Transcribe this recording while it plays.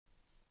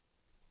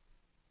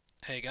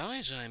Hey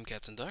guys, I'm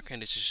Captain Duck,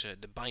 and this is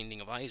The Binding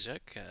of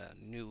Isaac, a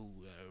new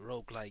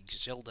roguelike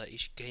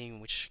Zelda-ish game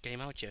which came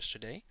out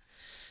yesterday.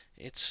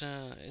 It's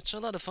a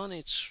lot of fun.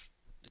 It's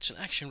an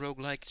action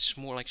roguelike. It's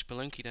more like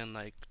Spelunky than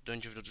like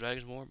Dungeons of the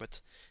Dragons more,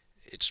 but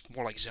it's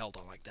more like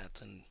Zelda like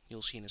that, and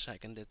you'll see in a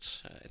second.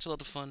 It's a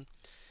lot of fun,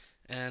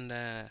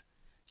 and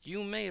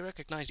you may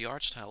recognize the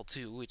art style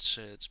too.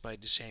 It's by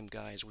the same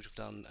guys which have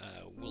done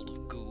World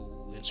of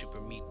Goo and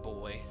Super Meat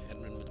Boy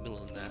and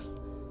Middle and that.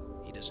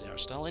 He does the art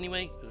style.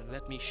 Anyway,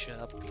 let me shut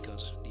up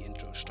because the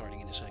intro's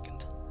starting in a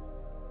second.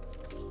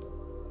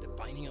 The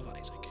Binding of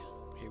Isaac.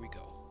 Here we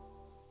go.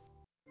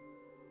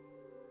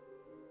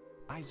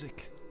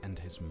 Isaac and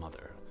his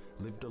mother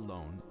lived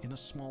alone in a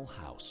small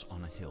house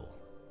on a hill.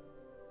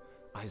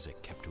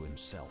 Isaac kept to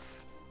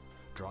himself,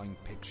 drawing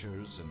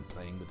pictures and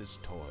playing with his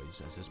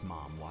toys as his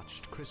mom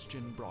watched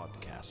Christian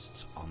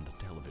broadcasts on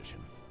the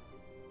television.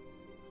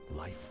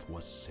 Life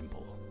was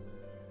simple,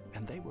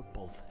 and they were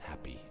both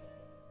happy.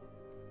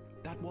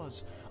 That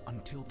was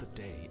until the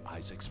day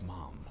Isaac's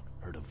mom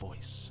heard a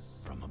voice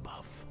from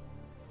above.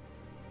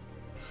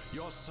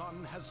 Your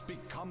son has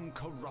become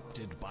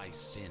corrupted by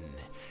sin.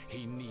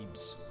 He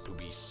needs to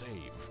be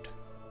saved.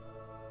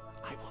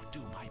 I will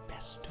do my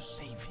best to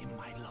save him,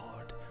 my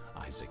lord,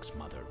 Isaac's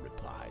mother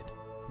replied,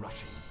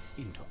 rushing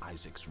into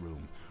Isaac's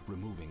room,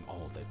 removing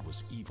all that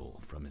was evil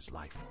from his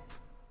life.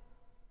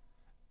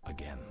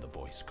 Again the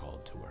voice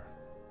called to her.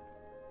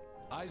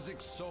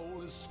 Isaac's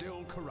soul is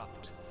still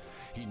corrupt.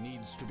 He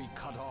needs to be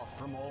cut off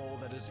from all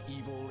that is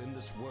evil in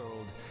this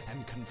world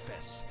and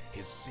confess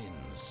his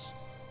sins.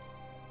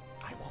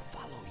 I will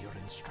follow your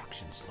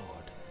instructions,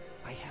 Lord.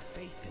 I have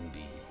faith in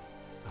thee,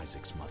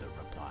 Isaac's mother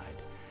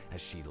replied as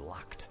she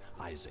locked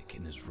Isaac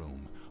in his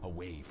room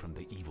away from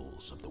the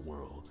evils of the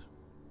world.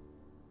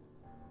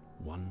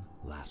 One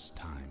last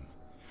time,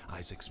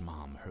 Isaac's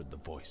mom heard the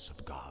voice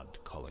of God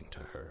calling to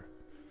her.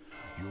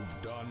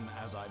 You've done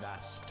as I've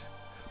asked,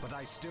 but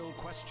I still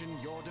question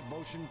your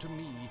devotion to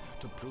me.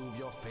 To prove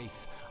your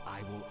faith,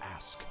 I will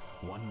ask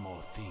one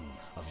more thing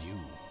of you.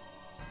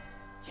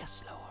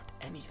 Yes, Lord,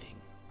 anything,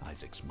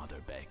 Isaac's mother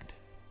begged.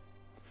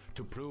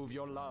 To prove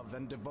your love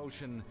and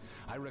devotion,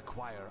 I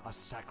require a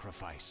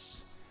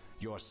sacrifice.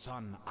 Your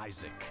son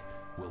Isaac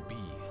will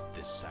be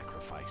this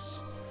sacrifice.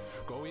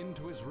 Go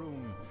into his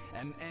room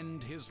and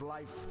end his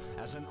life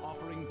as an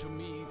offering to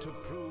me to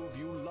prove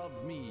you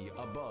love me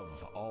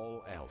above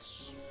all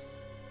else.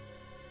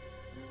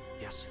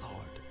 Yes,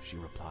 Lord, she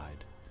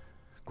replied,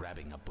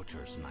 grabbing a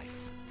butcher's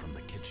knife from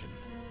the kitchen.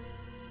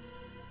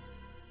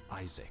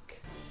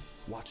 Isaac,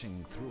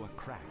 watching through a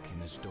crack in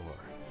his door,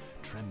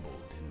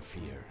 trembled in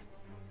fear.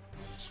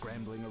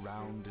 Scrambling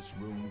around his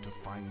room to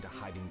find a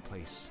hiding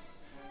place,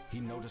 he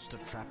noticed a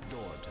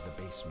trapdoor to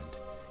the basement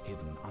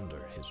hidden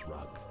under his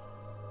rug.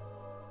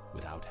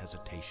 Without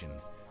hesitation,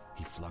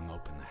 he flung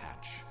open the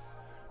hatch,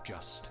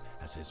 just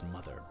as his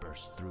mother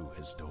burst through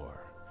his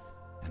door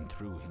and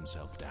threw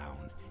himself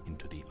down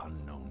into the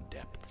unknown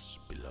depths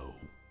below.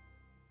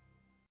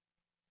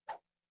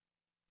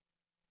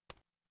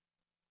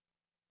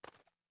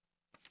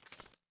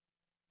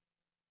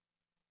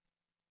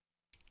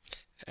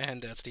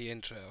 And that's the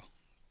intro.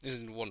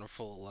 Isn't it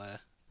wonderful?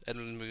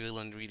 Edmund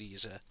McGillen really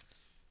is a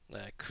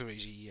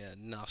crazy,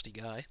 nasty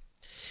guy.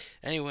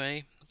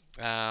 Anyway,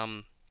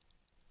 um,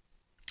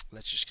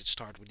 let's just get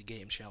started with the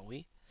game, shall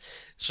we?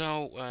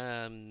 So,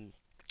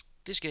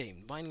 this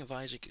game, Binding of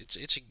Isaac,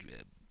 it's a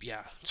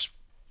yeah, it's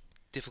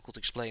difficult to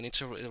explain.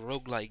 It's a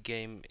roguelike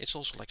game. It's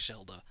also like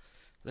Zelda.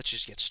 Let's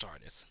just get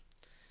started.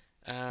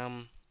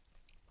 Um,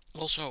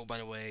 Also, by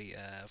the way,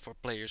 for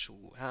players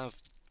who have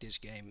this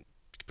game,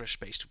 press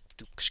space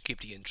to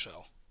skip the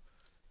intro.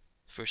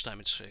 First time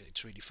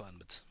it's really fun,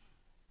 but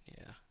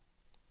yeah,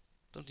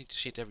 don't need to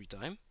see it every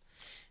time.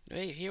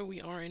 Anyway, here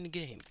we are in the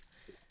game,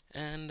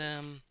 and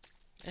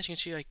as you can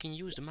see, I can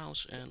use the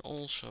mouse and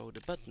also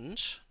the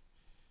buttons.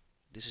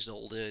 This is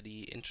all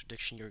the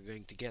introduction you're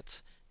going to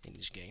get in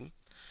this game.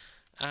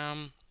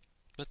 Um,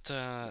 but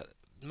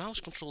mouse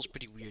control is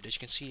pretty weird. As you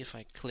can see, if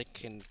I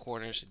click in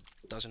corners,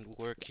 it doesn't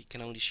work. You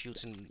can only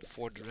shoot in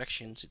four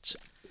directions. It's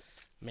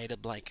made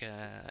up like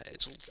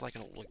it's like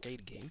an old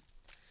arcade game.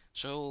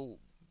 So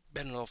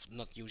better off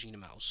not using the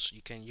mouse.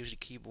 You can use the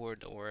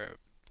keyboard or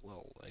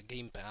well a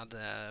gamepad.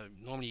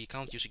 Normally you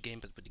can't use a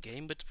gamepad with the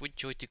game, but with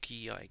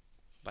JoyToKey I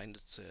bind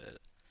it,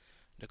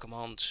 the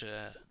commands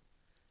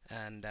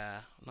and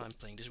now I'm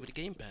playing this with a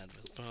gamepad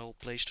with my old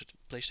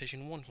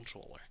PlayStation 1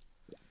 controller.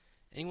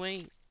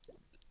 Anyway,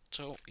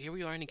 so here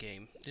we are in the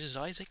game. This is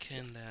Isaac,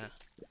 and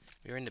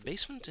we're in the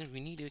basement, and we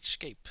need to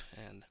escape.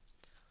 And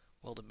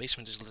well, the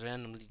basement is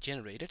randomly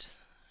generated,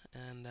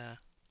 and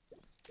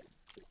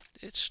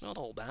it's not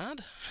all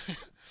bad.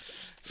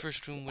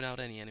 First room without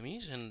any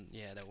enemies, and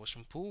yeah, there was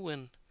some poo,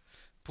 and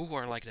poo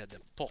are like that the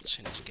pots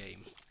in this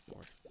game,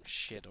 or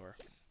shit, or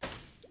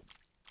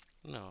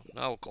no,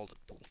 I'll call it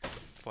poo.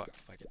 Fuck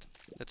it.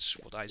 That's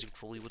what Isaac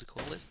probably would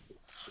call it.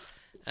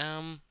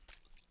 Um.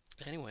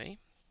 Anyway,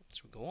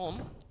 as we go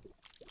on,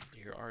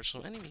 here are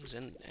some enemies,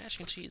 and as you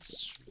can see,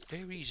 it's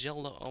very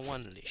Zelda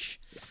 1-ish.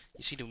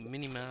 you see the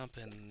minimap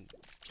and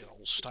the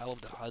whole style of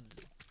the HUD.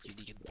 You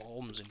get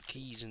bombs and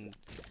keys, and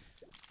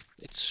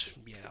it's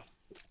yeah.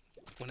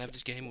 When I have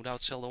this game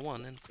without Zelda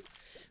 1, and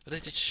but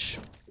it's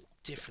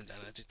different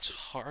and it's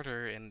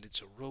harder and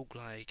it's a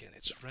roguelike and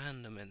it's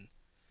random and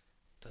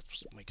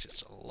that's what makes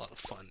it a lot of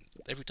fun.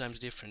 Every time's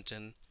different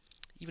and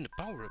even the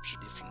power-ups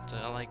are different.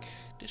 Like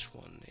this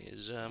one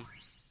is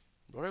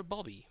Brother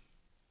Bobby.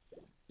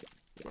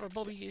 Brother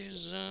Bobby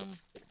is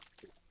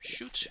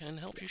shoot and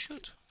help you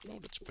shoot. Oh,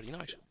 that's pretty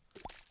nice.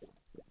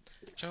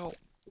 So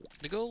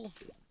the goal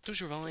to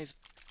survive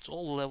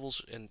all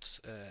levels and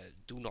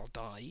do not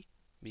die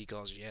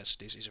because yes,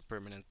 this is a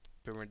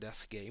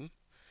permadeath game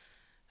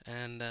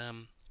and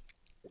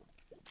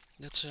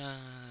that's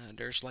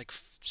there's like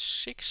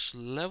 6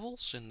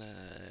 levels and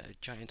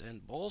giant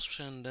end boss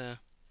and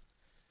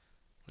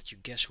let you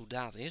guess who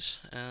that is.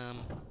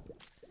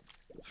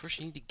 First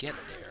you need to get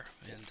there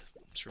and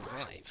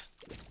survive.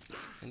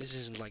 And this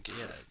isn't like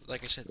yeah,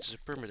 like I said, this is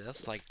a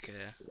permadeath like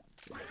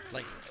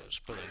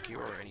Spelunky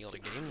or any other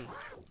game,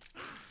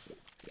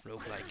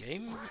 roguelike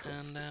game,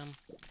 and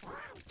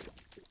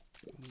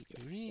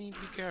we really need to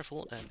be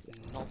careful and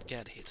not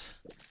get hit.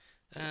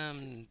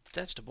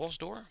 That's the boss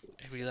door.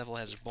 Every level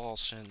has a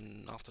boss,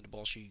 and after the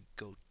boss you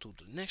go to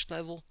the next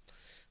level.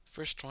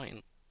 First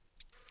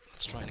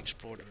let's try and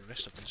explore the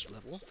rest of this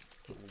level.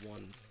 Level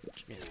 1,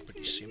 yeah,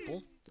 pretty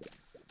simple.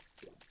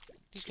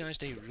 These guys,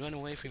 they run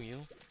away from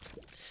you.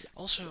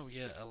 Also,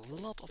 yeah, a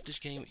lot of this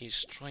game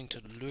is trying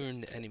to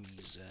learn the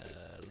enemies,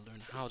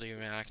 learn how they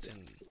react,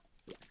 and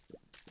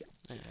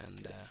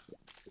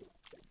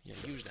yeah,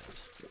 use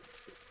that.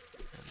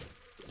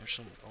 And there's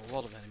a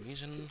lot of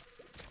enemies, and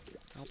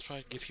I'll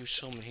try to give you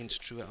some hints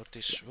throughout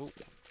this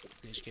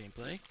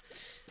gameplay.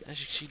 As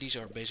you can see, these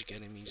are basic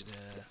enemies.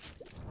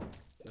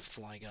 The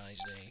fly guys,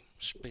 they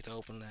split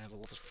open, they have a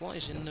lot of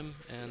flies in them,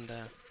 and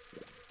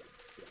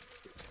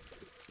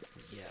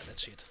yeah,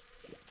 that's it.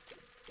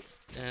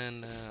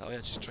 And oh yeah,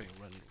 just try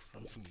to run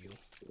from you.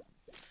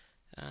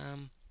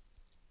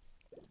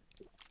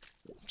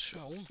 So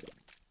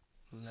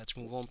let's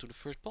move on to the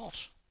first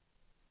boss.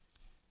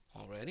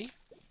 Already,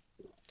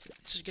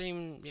 this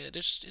game, yeah,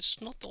 it's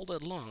not all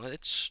that long.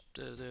 It's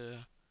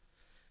the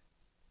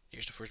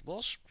here's the first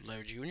boss,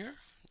 Larry Jr.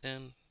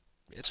 and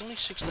it's only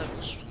 6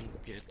 levels. And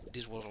yeah,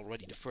 this was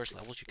already the first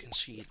level. You can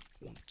see it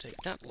won't take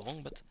that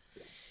long, but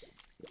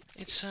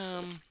it's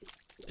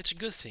a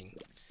good thing.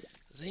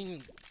 The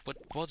thing what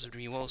bothered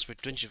me was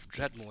with Dungeon of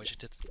Dreadmore is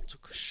that it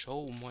took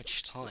so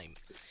much time,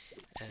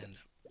 and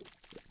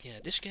yeah,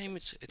 this game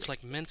it's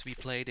like meant to be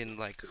played in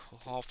like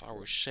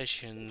half-hour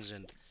sessions,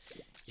 and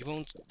you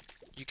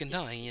can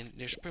die and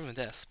there's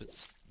permadeath,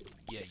 but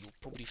yeah, you'll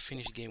probably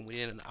finish the game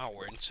within an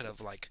hour instead of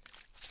like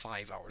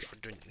 5 hours for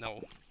Dungeon.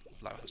 No,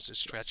 let's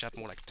stretch out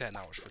more like 10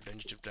 hours for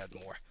Dungeons of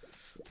Dreadmore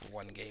for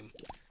one game,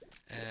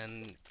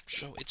 and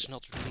so it's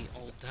not really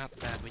all that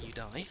bad when you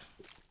die,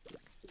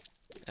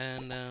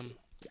 and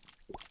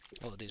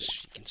well, it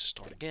is. You can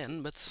start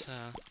again, but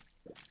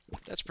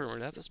that's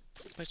permanent. That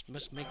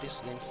must make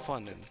this game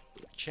fun and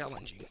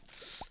challenging.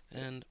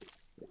 And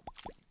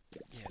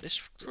yeah, this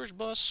first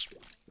boss,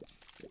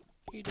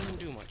 he didn't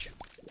do much,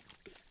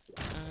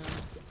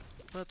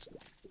 but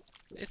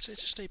it's a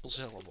staple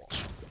Zelda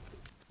boss.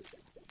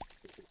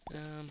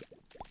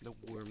 The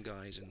worm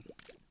guys, and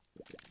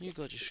you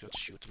got just got to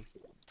shoot them.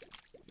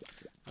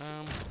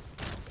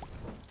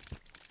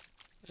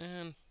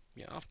 And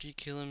yeah, after you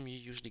kill him, you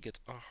usually get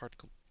a heart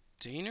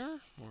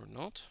container or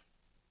not.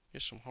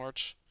 Just some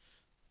hearts.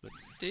 But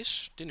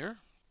this dinner,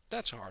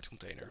 that's a heart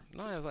container.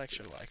 Now I have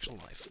actual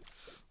life.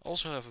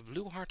 Also have a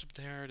blue heart up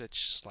there.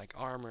 That's just like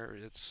armor.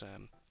 It's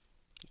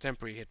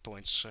temporary hit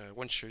points.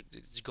 Once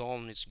it's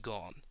gone, it's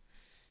gone.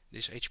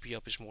 This HP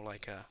up is more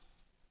like a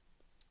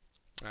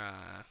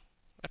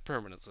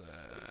permanent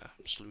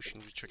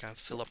solution which you can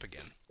fill up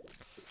again.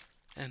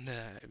 And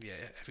yeah,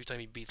 every time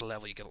you beat a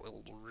level, you get a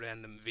little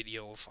random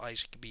video of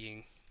Isaac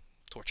being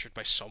tortured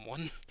by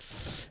someone.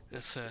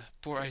 That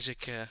poor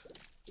Isaac,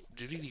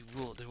 the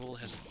world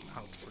has it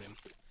out for him.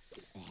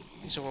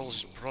 These are all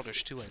his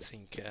brothers too, I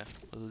think,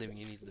 living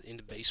in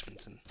the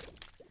basement. And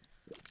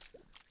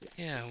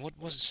yeah, what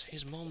was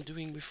his mom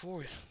doing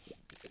before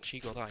she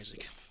got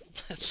Isaac?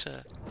 That's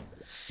a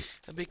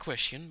big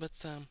question,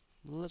 but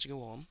let's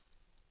go on.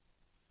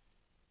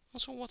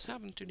 Also, what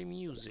happened to the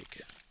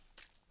music?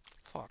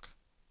 Fuck.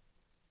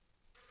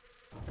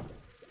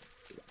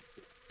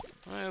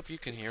 I hope you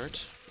can hear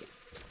it.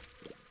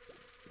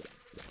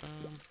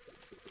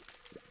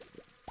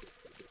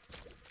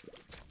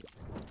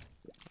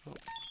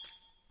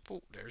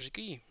 Oh, there's a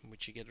key,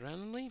 which you get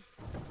randomly.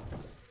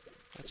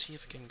 Let's see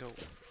if I can go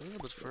a little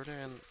bit further.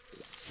 And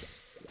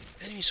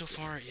enemies so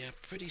far, yeah,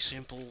 pretty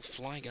simple.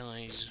 Fly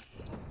guys,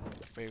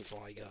 very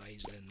fly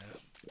guys. Then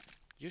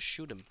just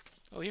shoot them.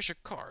 Oh, here's your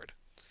card.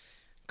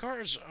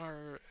 Cards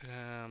are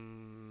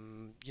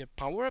yeah,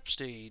 power-ups.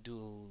 They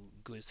do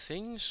good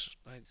things.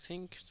 I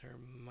think there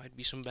might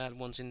be some bad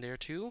ones in there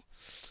too.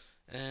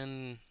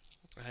 And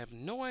I have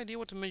no idea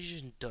what the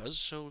magician does,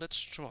 so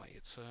let's try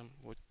it.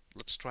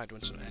 Let's try it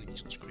with some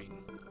enemies on screen.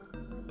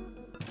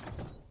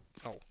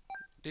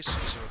 this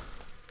is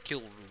a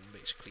kill room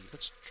basically.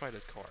 Let's try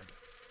that card.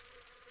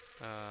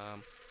 I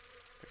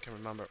can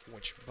remember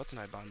which button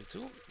I bound it to.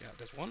 Yeah,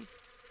 that one.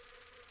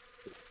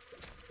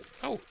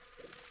 Oh,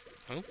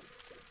 oh,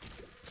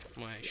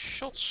 my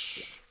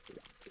shots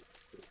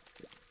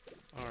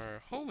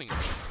are homing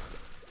or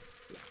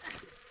something.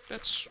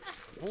 That's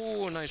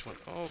oh, a nice one.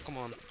 Oh, come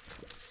on.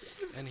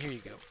 And here you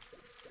go.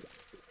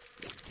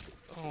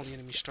 All the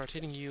enemies start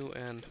hitting you,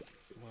 and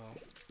well,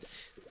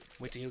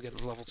 wait till you get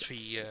to level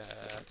 3.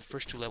 The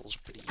first 2 levels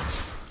are pretty easy.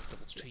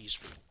 Level 3 is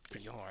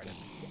pretty hard.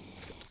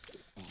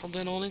 And from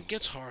then on, it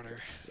gets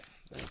harder.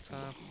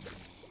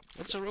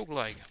 That's a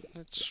roguelike.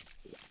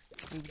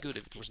 It'd be good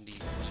if it was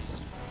indeed.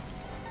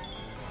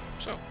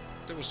 So,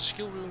 there was the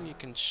skill room. You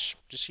can just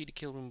see the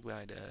kill room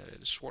by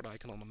the sword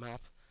icon on the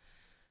map.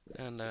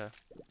 And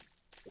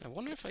I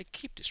wonder if I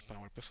keep this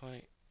power up if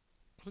I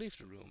leave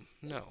the room.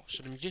 No.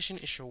 So the magician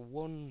is your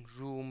 1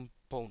 room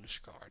bonus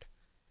card.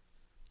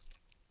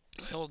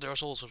 Well,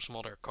 there's also some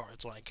other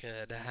cards like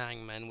the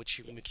hangman,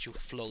 which makes you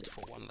float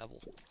for 1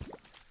 level.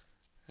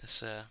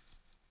 It's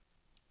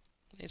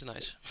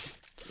nice.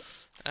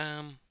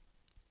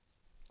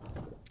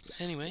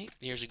 Anyway,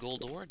 here's a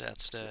gold door.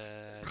 That's the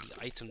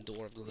item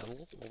door of the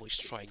level. Always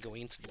try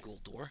going into the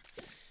gold door.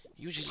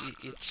 Usually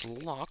it's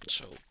locked,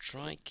 so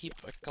try keep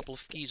a couple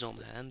of keys on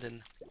hand.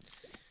 And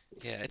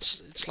yeah,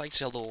 it's like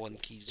Zelda 1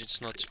 keys.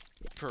 It's not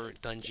per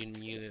dungeon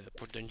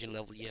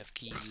level you have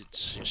keys.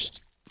 It's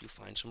just you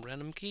find some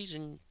random keys,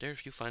 and there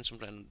you find some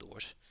random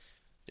doors.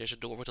 There's a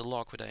door with a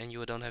lock and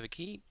you don't have a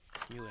key.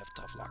 You have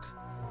tough luck.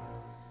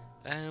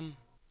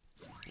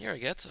 Here I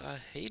get a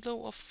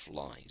halo of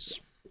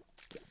flies.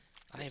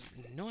 I have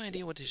no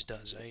idea what this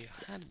does. I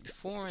had it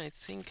before. I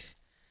think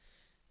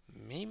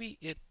maybe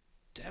it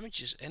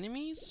damages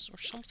enemies or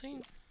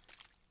something.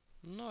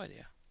 No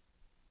idea.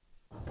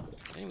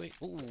 Anyway,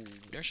 ooh,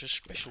 there's a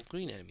special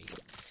green enemy.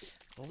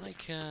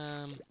 Like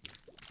yeah,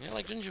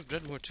 like Dungeon of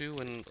Dreadmore 2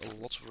 and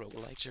lots of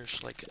roguelikes.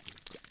 There's like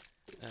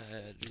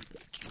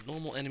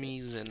normal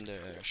enemies and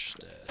there's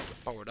the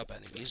powered up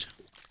enemies.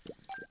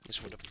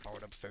 This was the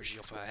powered up version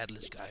of a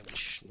headless guy,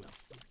 which well,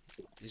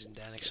 isn't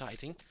that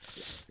exciting.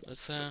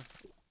 But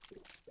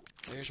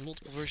there's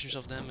multiple versions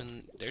of them,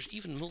 and there's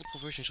even multiple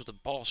versions of the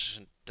bosses,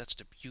 and that's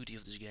the beauty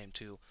of this game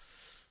too.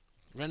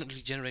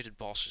 Randomly generated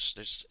bosses.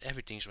 There's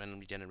everything's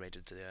randomly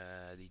generated.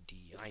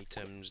 The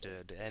items,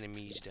 the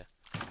enemies, the.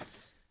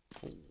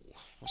 Ooh,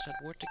 was that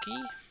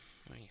JoyToKey?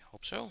 I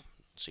hope so.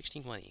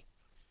 1620.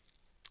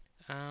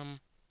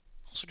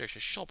 Also, there's a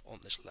shop on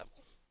this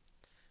level,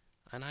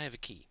 and I have a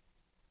key.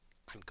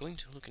 I'm going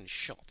to look in the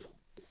shop.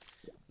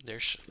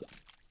 There's,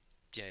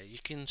 yeah, you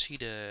can see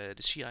the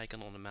C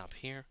icon on the map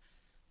here.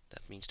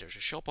 That means there's a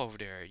shop over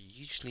there. You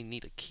usually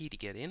need a key to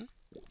get in,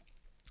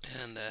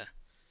 and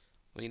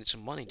we need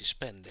some money to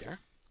spend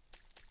there.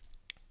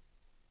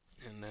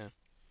 And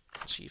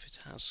let's see if it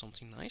has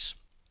something nice.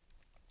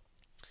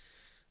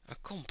 A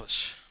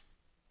compass.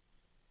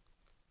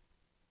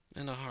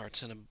 And a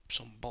heart and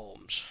some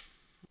bombs.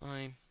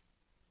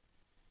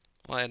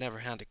 Well, I never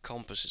had a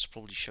compass. It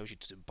probably shows you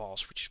to the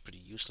boss, which is pretty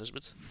useless,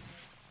 but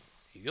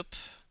yup.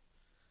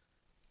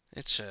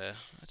 It's a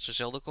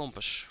Zelda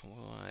compass.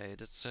 Why,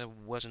 that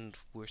wasn't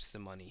worth the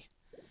money.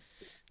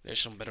 There's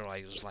some better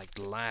items like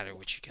the ladder,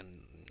 which you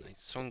can, I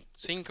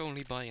think,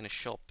 only buy in a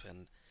shop,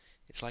 and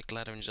it's like the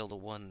ladder in Zelda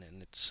 1,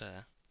 and it's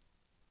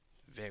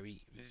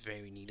very,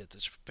 very needed,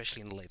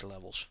 especially in the later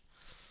levels.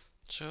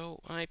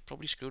 So I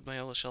probably screwed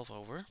myself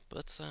over, but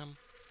let's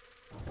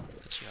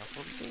see how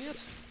far we can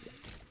get.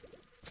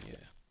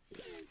 Yeah.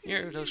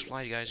 Here are those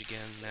fly guys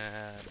again.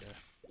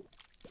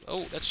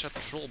 Oh, that's a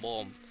troll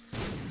bomb.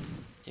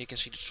 You can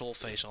see the troll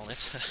face on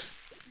it.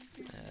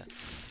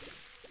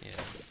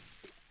 Yeah.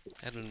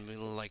 Edmund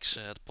really likes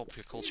the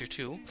popular culture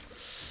too.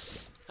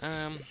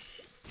 Popular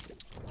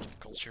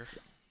culture.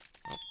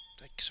 Well,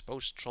 I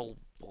suppose troll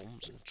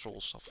bombs and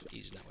troll stuff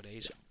is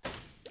nowadays.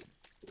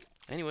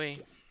 Anyway,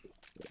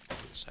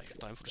 it's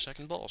time for the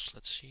second boss.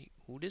 Let's see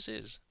who this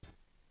is.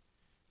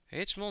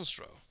 It's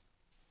Monstro.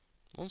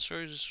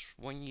 Monstro is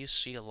one you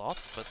see a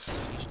lot, but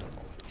he's not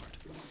all that hard.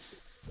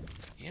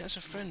 He has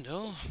a friend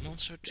though,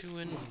 Monstro 2,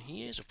 and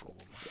he is a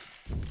problem.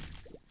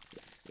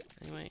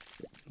 Anyway,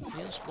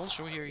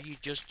 Monstro here, he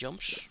just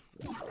jumps,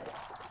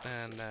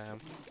 and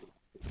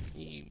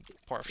he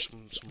barfs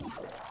some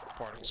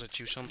particles at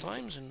you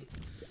sometimes, and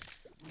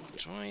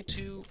try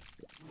to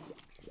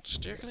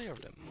steer clear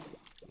of them.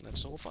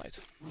 That's the whole fight.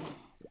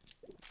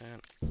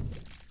 And he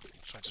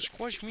tried to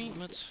squash me,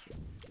 but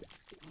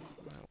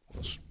I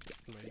was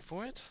ready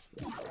for it.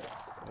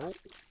 Oh.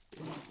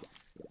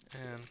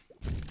 And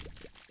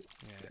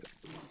yeah,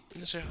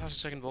 and this has a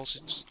second boss.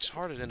 It's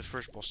harder than the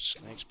first boss, the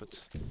snakes,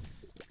 but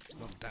it's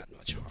not that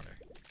much harder.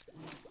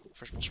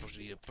 First boss was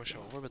really a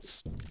pushover,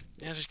 but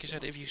yeah, as I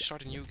said, if you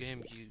start a new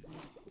game, you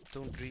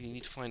don't really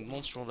need to find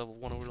monster on level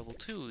 1 or level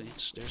 2.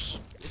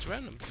 It's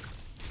random.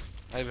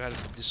 I've had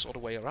it this other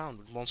way around,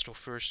 with monster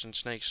first and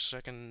snakes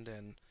second,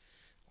 and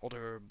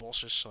other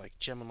bosses like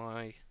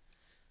Gemini.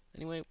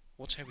 Anyway,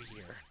 what's heavy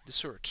here?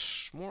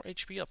 Dessert. More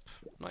HP up.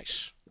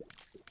 Nice.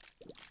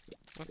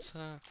 But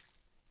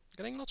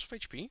getting lots of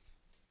HP.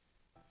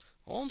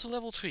 On to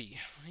level 3.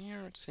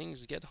 Here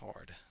things get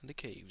hard. The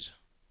caves.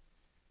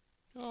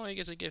 Oh, I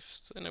get a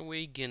gift and a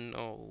wig and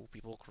oh,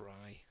 people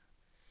cry.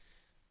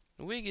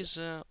 The wig is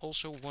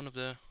also one of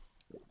the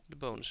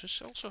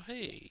bonuses. Also,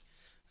 hey,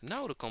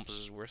 now the compass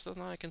is worth it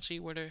and I can see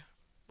where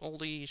all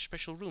the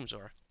special rooms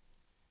are.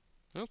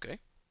 Okay.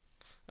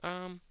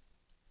 Um,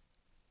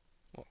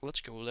 well,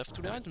 let's go left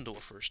to the item door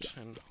first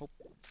and hope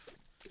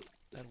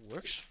that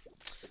works.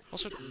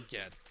 Also,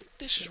 yeah,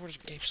 this is where the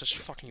game starts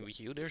fucking with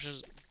you. There's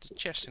the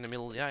chest in the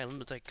middle of the island,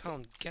 but I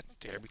can't get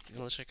there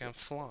unless I can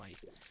fly.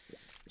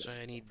 So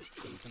I need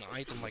an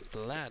item like the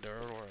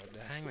ladder or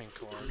the hangman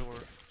card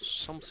or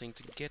something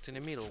to get in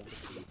the middle.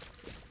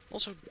 But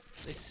also,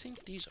 I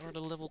think these are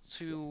the level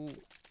 2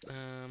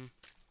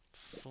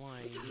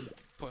 flying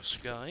bus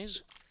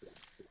guys.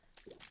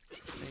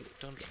 They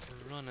don't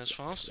run as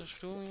fast as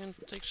doing and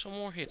take some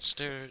more hits.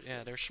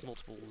 There's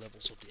multiple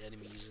levels of the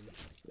enemies and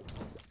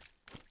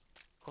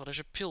oh, there's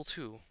a pill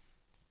too.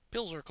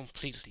 Pills are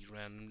completely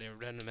random. They're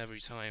random every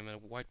time. A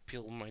white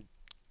pill might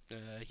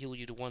heal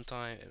you the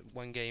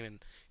one game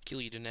and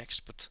kill you the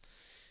next. But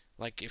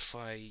like if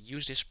I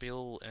use this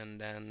pill and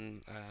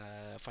then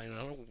find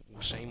another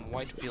same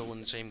white pill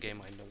in the same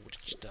game, I know what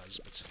it does.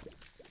 But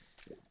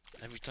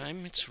every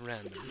time it's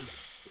random.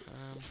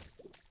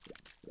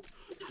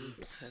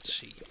 Let's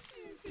see.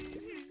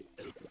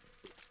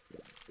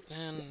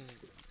 And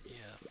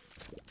yeah,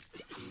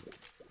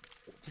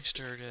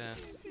 Mr.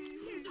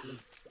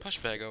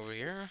 Pushbag over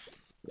here,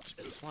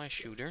 fly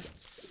shooter,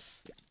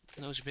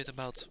 knows a bit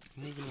about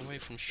moving away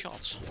from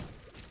shots.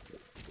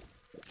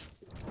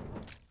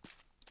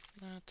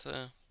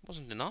 That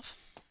wasn't enough.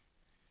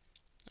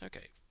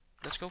 Okay,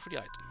 let's go for the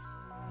item.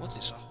 What's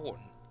this? A horn.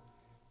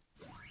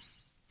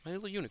 My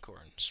little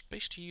unicorn.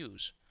 Space to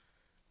use.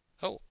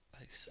 Oh,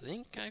 I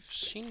think I've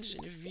seen this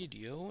in a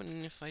video,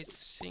 and if I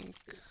think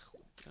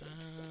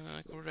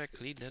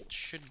correctly, that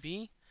should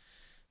be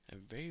a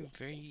very,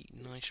 very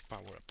nice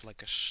power-up,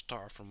 like a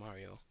star from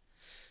Mario.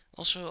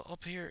 Also,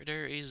 up here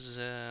there is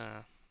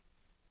yeah,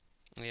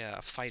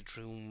 a fight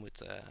room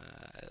with a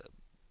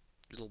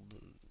little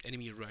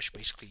enemy rush,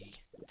 basically,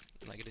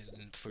 like I did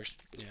in the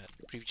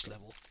previous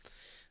level.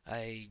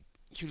 I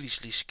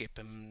usually skip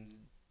them.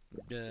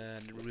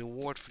 The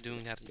reward for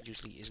doing that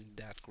usually isn't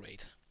that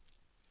great.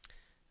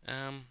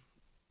 Um,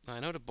 I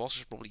know the boss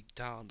is probably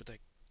down, but I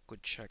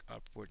could check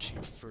upwards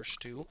here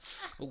first too.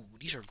 Oh,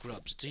 these are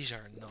grubs. These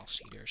are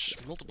nasty. There's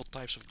multiple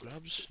types of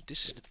grubs.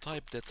 This is the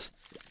type that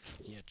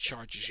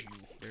charges you.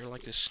 They're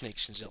like the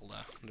snakes in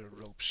Zelda. The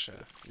ropes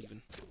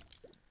even.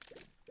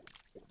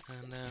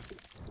 And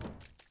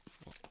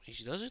well,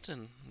 easy does it,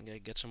 and I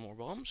get some more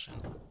bombs.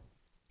 And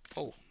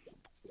oh,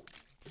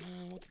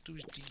 what do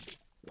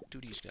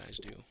these guys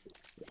do?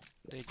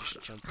 They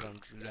just jump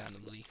around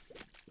randomly,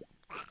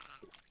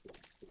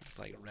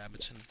 like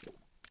rabbits, and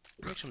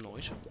make some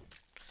noise.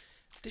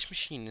 This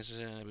machine is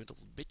a little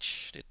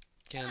bitch that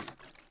can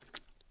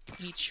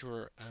eat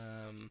your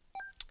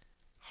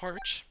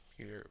heart,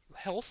 your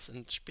health,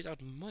 and spit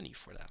out money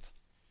for that.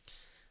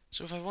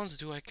 So if I wanted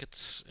to, I could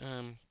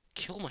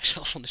kill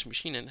myself on this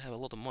machine and have a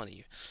lot of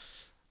money.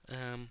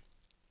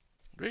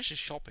 There is a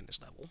shop in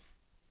this level,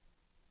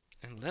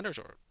 and letters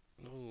are.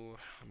 Oh,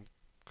 I'm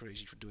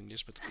crazy for doing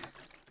this, but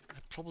I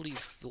probably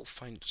will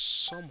find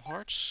some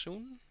hearts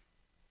soon.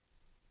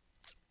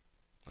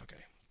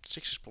 Okay,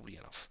 6 is probably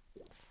enough.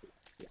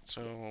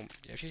 So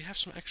if you have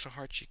some extra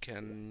hearts, you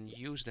can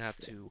use that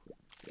to,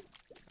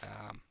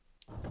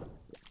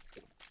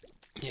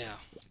 yeah,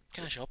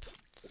 cash up.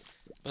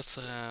 But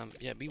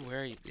yeah, be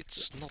wary.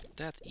 It's not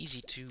that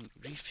easy to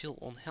refill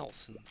on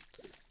health, and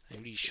I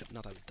really should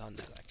not have done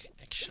that.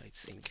 Actually, I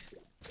think.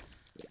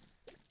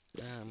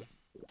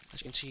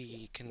 As you can see,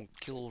 you can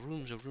kill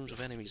rooms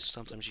of enemies.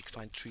 Sometimes you can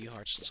find 3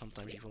 hearts, and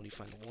sometimes you only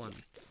find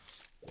 1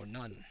 or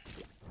none.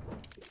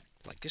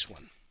 Like this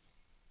one.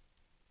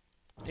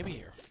 Maybe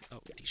here.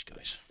 Oh, these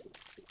guys.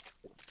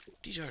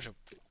 These are a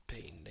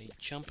pain. They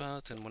jump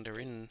out, and when they're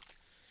in,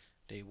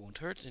 they won't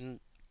hurt, and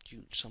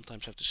you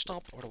sometimes have to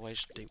stop,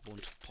 otherwise they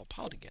won't pop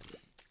out again.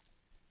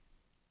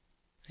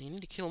 And you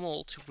need to kill them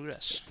all to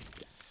progress.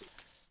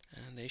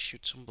 And they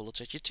shoot some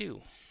bullets at you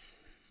too.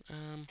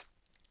 And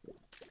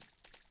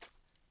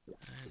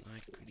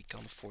I really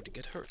can't afford to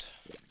get hurt.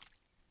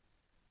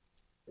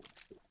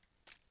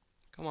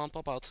 Come on,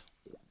 pop out.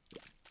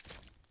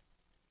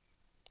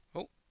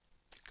 Oh,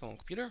 come on,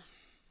 computer.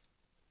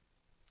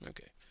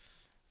 Okay.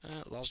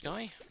 Last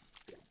guy.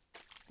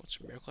 What's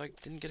a miracle I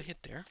didn't get a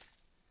hit there.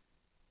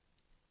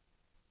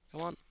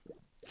 Come on.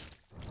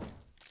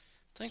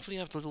 Thankfully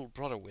I have the little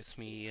brother with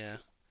me.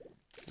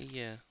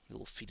 The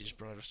little fetus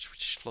brother which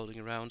is floating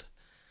around.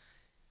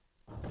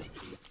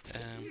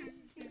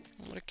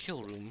 Another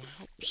kill room. I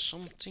hope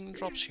something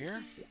drops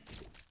here.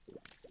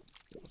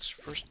 Let's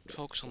first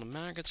focus on the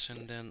maggots,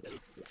 and then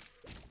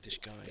this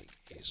guy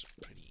is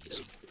pretty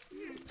easy.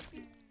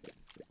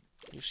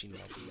 You've seen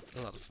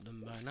a lot of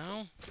them by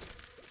now.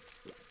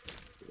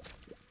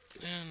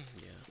 And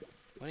yeah,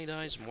 when he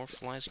dies, more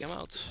flies come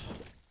out.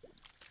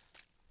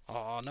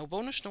 Oh, no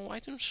bonus, no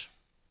items?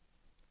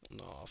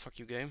 No, fuck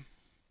you, game.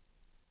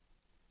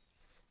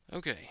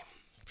 Okay,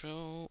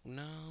 so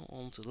now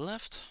on to the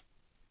left.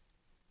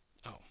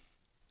 Oh,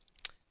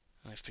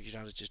 I figured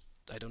out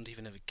I don't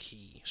even have a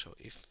key. So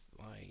if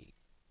I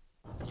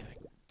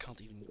can't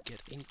even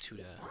get into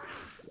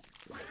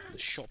the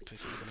shop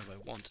even if I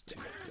wanted to.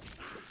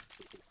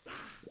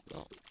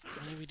 Well,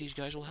 maybe these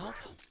guys will help.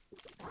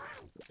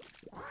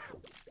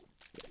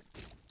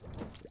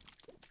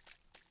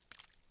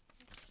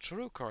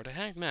 Tarot card, a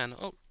hanged man.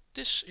 Oh,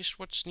 this is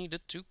what's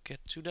needed to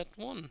get to that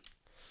one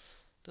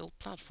little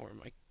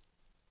platform.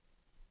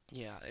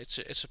 Yeah,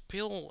 it's a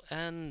pill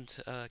and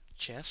a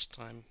chest.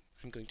 I'm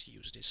going to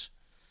use this.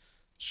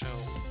 So,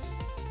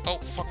 oh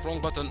fuck, wrong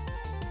button.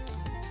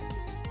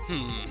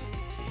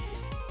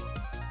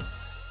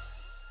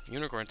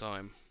 Unicorn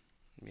time.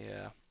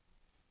 Yeah,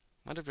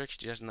 might have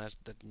actually just nice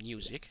that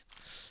music.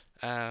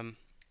 Um,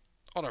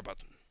 Other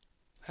button.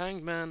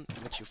 Hanged man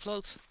lets you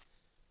float,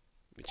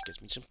 which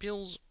gets me some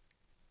pills,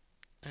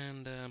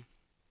 and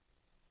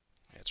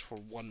it's for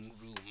one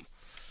room.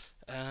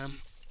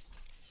 Um,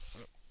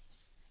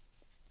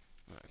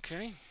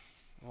 okay,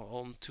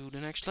 on to the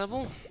next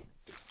level.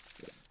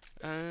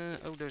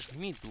 Oh, there's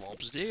meat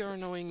blobs. They are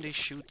annoying. They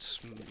shoot,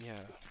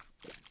 yeah,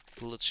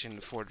 bullets in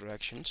the four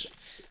directions.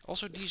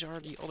 Also, these are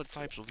the other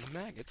types of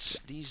maggots.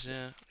 These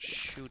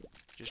shoot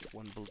just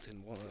one bullet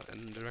in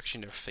the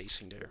direction they're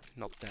facing. They're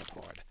not that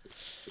hard.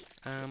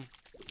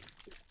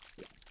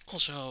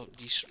 Also,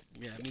 these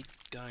meat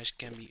guys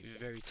can be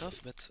very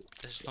tough, but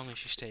as long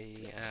as you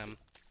stay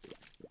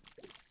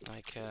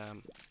like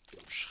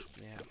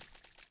yeah,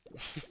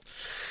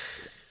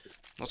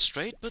 not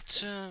straight,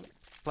 but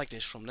like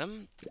this from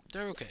them,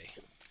 they're okay.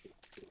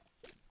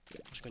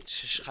 I was going to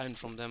schuin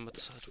from them, but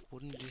that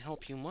wouldn't really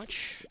help you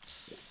much.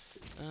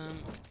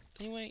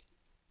 Anyway,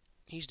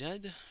 he's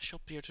dead.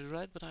 Shop here to the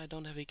right, but I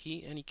don't have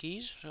any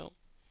keys, so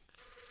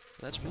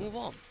let's move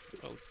on.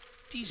 Oh,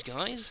 these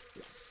guys,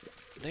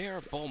 they are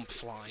bomb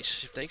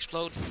flies. If they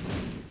explode,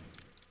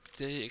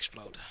 they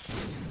explode.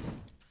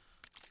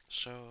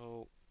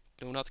 So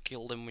do not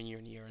kill them when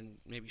you're near, and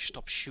maybe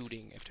stop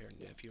shooting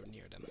if you're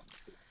near them.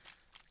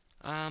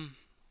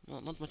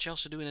 Well, not much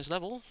else to do in this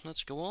level.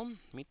 Let's go on,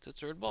 meet the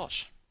third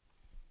boss.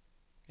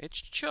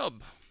 It's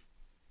Chub.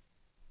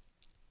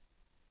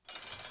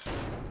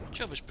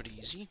 Chub is pretty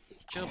easy.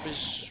 Chub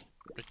is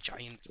a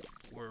giant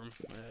worm,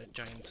 a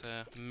giant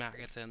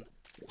maggot, and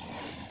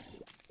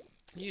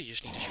you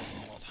just need to shoot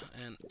him a lot.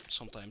 And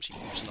sometimes he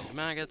moves another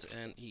maggot,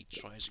 and he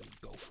tries to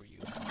go for you.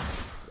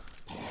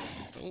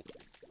 Oh,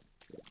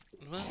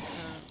 but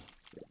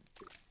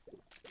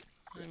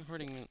I'm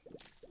hurting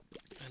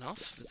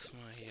enough with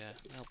my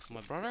help of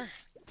my brother.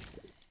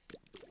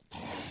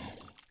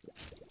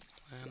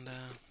 And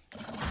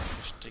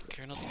just take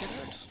care not to get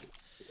hurt.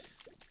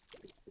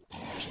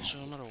 There's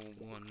also another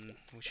one,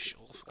 which is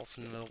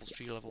often level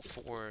 3, level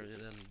 4,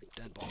 and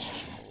that boss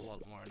is a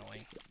lot more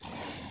annoying.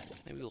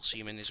 Maybe we'll see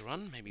him in this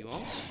run, maybe we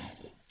won't.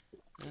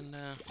 And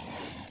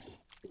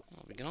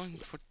well, we're going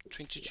for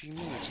 23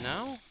 minutes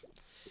now.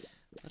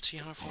 Let's see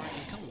how far I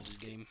can come with this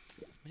game.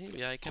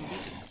 Maybe I can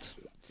beat it,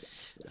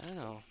 but I don't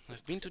know.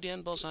 I've been to the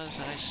end boss as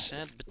I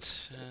said,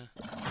 but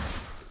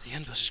the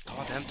end boss is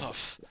goddamn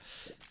tough.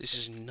 This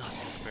is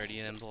nothing compared to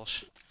the end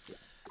boss.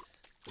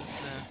 But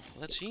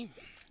let's see.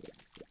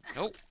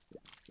 Oh,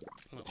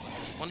 well, that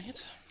was one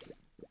hit.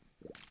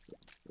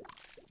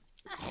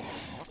 Oh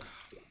fuck!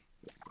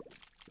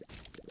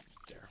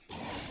 There.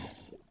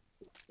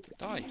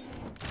 Die.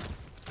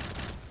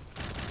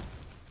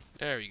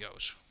 There he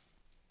goes.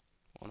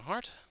 One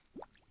heart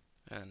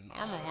and an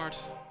armor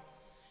heart,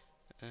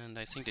 and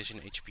I think there's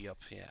an HP up.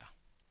 Yeah.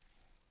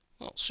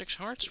 Well, 6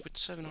 hearts. With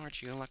 7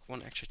 hearts, you unlock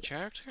 1 extra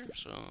character.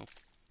 So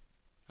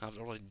I've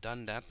already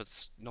done that,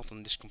 but not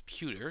on this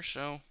computer.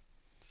 So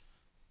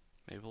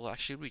maybe we'll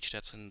actually reach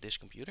that on this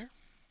computer.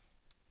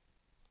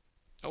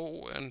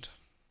 Oh, and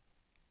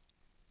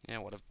yeah,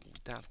 what if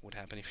that would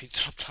happen if you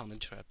drop down the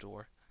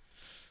trapdoor?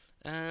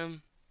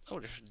 Oh,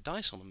 there's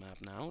dice on the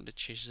map now,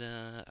 which is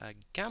a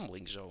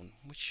gambling zone,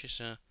 which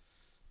is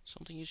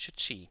something you should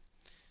see.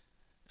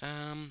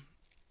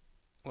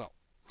 Well,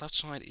 left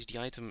side is the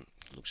item.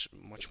 Looks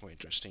much more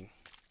interesting.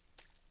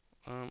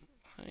 I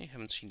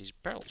haven't seen these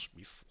barrels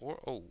before.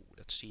 Oh,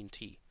 that's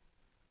TNT.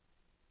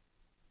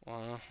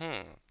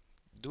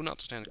 Do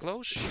not stand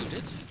close. Shoot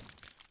it.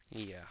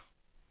 Yeah.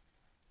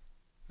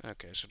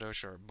 Okay, so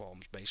those are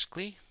bombs,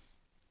 basically.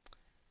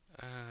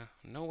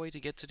 No way to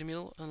get to the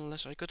middle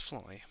unless I could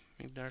fly.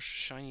 Maybe there's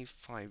shiny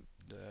 5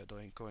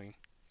 going.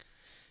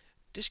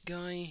 This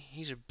guy,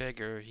 he's a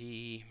beggar.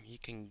 You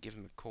can give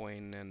him a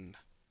coin and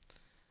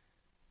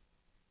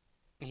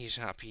he's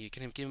happy. You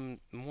can give him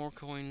more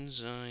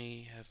coins.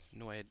 I have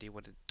no idea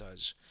what it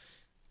does.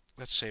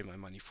 Let's save my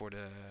money for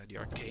the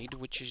arcade,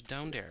 which is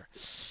down there.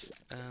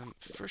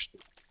 First,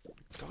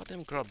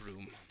 goddamn grub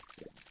room.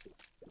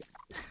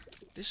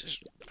 This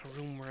is a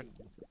room where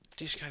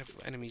these kind of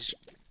enemies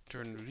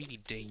turn really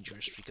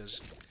dangerous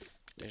because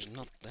there's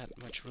not that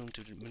much room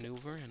to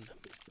maneuver, and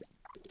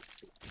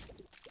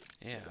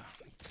yeah,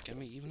 Can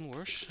be even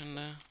worse. And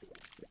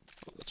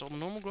well, that's all the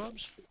normal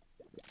grubs.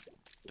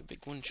 The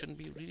big one shouldn't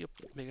be really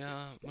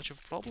much of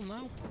a problem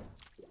now.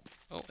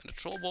 Oh, and a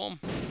troll bomb.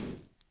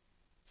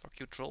 Fuck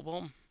you, troll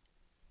bomb.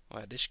 Oh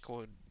yeah,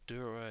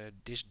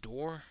 this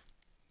door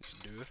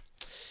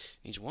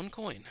needs 1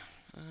 coin.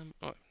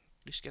 Oh,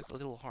 this gets a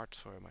little hard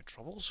for my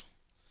troubles.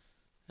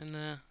 And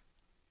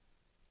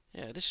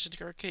yeah, this is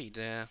the arcade.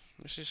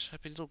 This is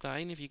happy little guy,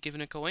 and if you give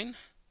him a coin,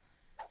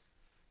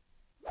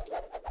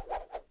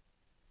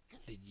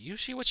 did you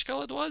see what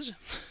skull it was?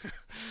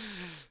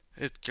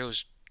 It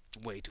goes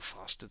way too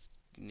fast.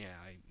 Yeah,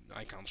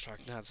 I can't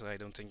track that. I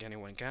don't think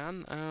anyone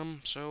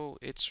can. So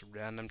it's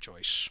random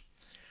choice.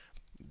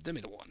 The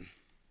middle one.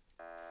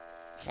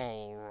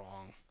 All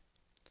wrong.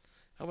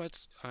 How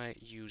about I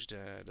use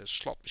the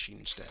slot machine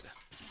instead?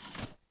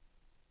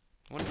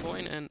 1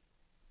 coin and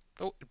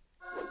oh, it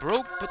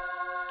broke, but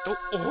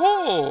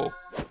oh,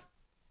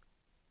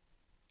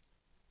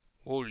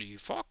 holy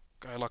fuck!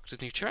 I locked a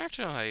new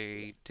character.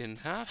 I didn't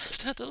have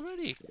that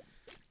already.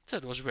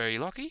 That was very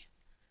lucky.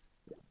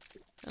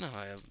 And now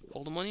I have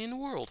all the money in the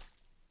world.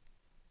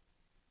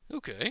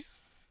 Okay.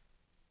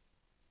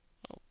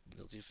 Oh,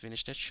 we'll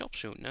finish that shop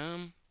soon.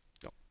 No,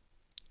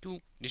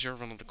 you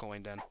deserve another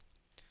coin then.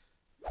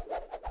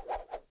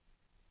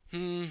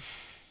 I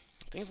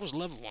think it was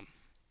level 1.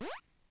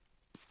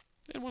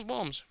 It was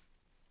bombs.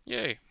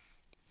 Yay.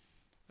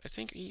 I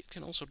think you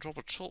can also drop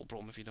a troll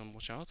bomb if you don't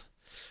watch out.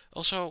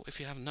 Also, if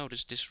you haven't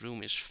noticed, this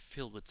room is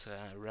filled with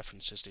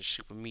references. There's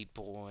Super Meat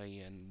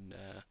Boy and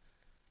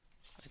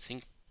I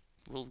think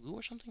World Goo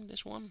or something.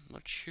 This one,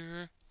 not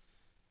sure.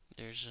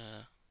 There's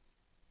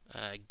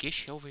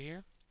Gish over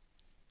here,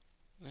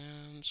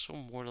 and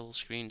some more little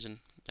screens and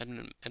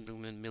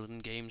Edmund Millen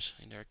games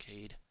in the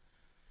arcade.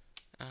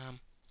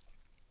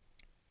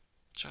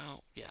 So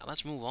yeah,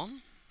 let's move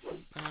on.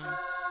 Um,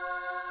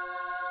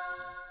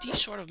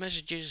 these sort of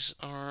messages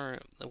are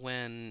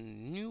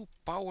when new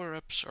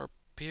power-ups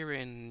appear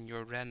in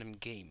your random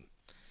game.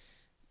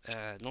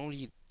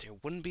 Normally there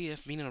wouldn't be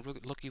have been a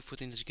lucky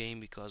foot in this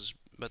game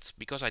but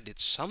because I did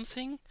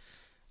something,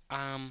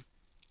 um,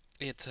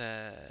 it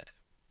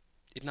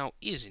now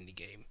is in the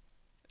game.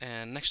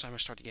 And next time I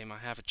start the game, I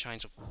have a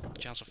chance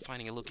of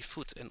finding a lucky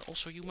foot. And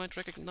also, you might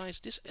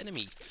recognize this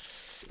enemy.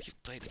 If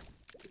you've played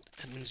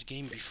Edmund's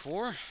game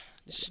before,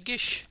 this is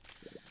Gish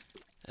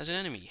as an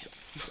enemy.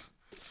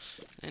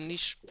 And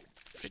he's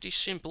pretty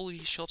simple.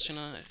 He shots in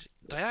a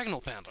diagonal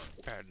pattern.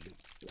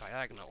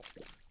 Diagonal.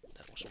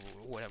 That was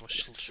what I was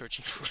still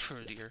searching for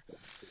earlier.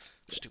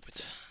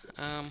 Stupid.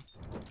 Oh,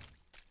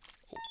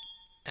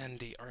 and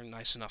they are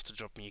nice enough to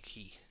drop me a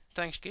key.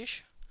 Thanks,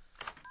 Gish.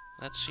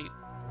 Let's see.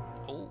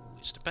 Oh,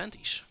 it's the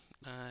panties.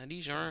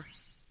 These are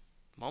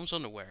mom's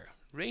underwear.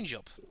 Range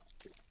up.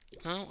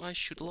 Now I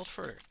shoot a lot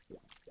further.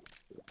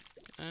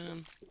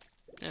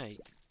 Yeah,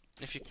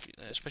 if you,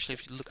 especially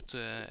if you look at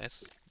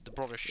the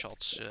brother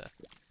shots,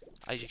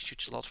 Isaac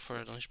shoots a lot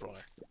further than his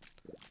brother.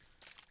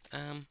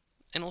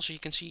 And also you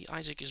can see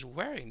Isaac is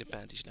wearing the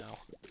panties now,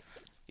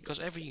 because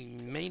every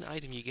main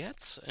item you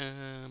get,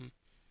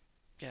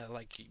 yeah,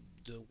 like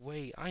the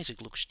way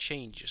Isaac looks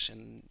changes,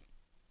 and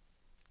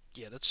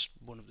yeah, that's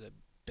one of the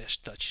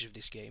best touches of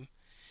this game.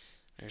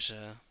 There's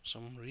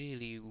some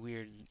really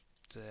weird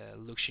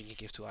looks you can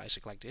give to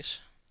Isaac like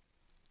this.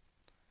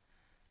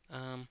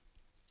 Hmm.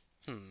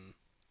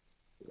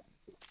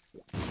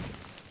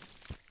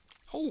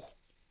 Oh,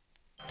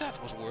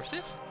 that was worth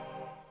it.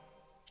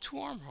 2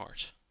 arm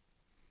hearts.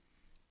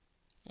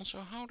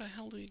 Also, how the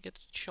hell do you get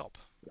to the shop?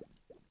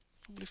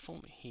 Probably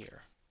from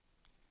here.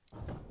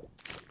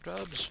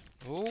 Grubs.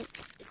 Oh,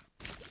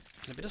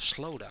 and a bit of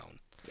slowdown.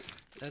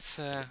 That's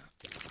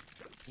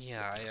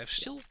yeah, I've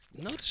still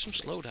noticed some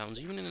slowdowns,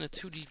 even in a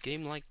 2D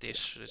game like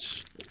this.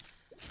 It's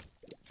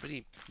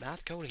pretty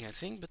bad coding, I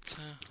think, but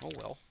oh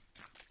well.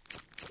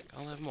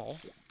 I'll have them all.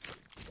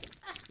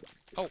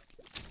 Oh,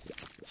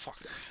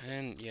 fuck.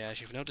 And yeah, as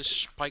you've noticed,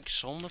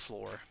 spikes on the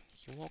floor.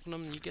 You walk on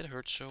them and you get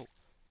hurt, so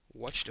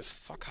watch the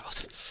fuck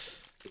out.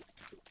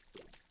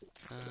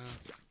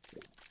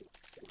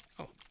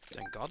 Oh,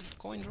 thank God the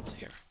coin dropped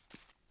here.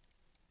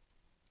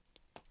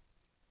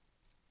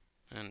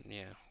 And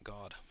yeah,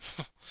 God.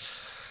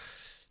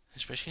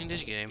 Especially in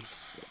this game.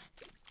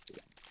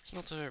 It's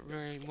not the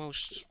very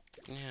most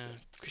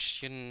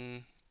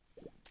Christian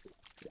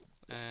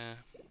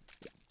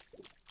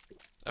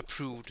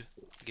approved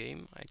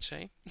game, I'd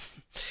say.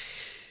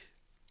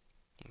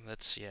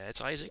 Yeah,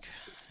 it's Isaac,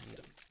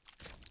 and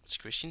it's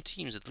Christian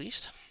themes at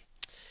least.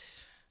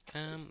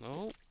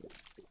 Oh,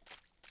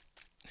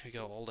 here we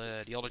go. All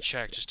the other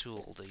characters too,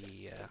 all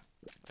the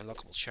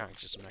unlockable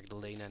characters,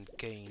 Magdalena and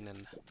Cain,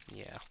 and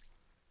yeah,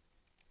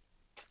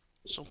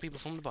 some people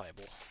from the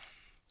Bible.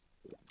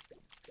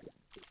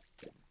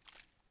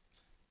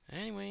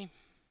 Anyway,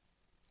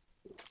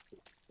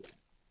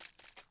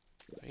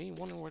 I really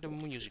wonder where the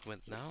music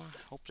went now.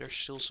 I hope there's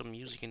still some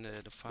music in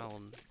the file,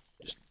 and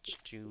just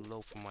too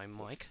low for my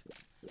mic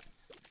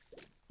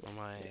or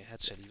my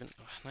headset even.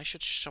 And I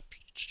should stop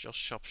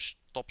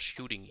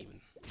shooting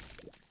even.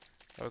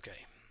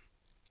 Okay.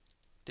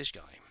 This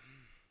guy.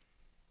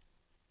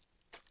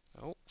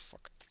 Oh,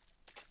 fuck.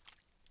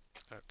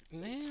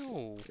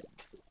 No.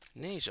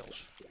 Nee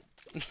zelfs.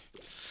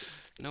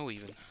 No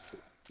even.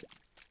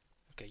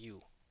 Okay,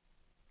 you.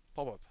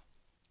 Pop up.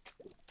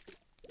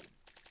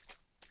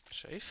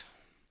 Save.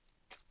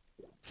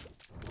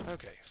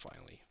 Okay,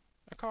 finally.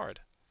 A card.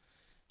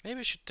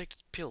 Maybe I should take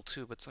the pill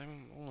too, but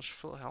I'm almost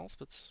full health,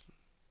 but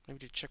maybe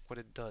to check what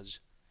it does.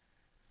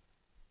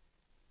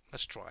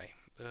 Let's try.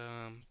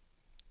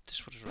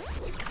 This was right,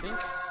 I think.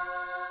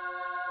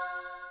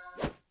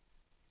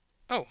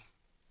 Oh!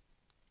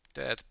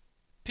 That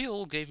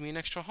pill gave me an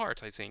extra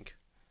heart, I think.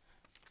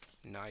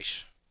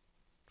 Nice.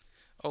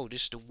 Oh,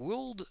 this is the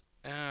world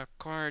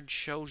card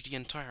shows the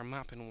entire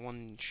map in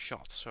one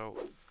shot, so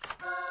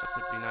that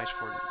would be nice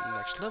for the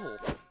next level.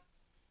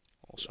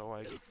 Also,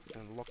 I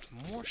unlocked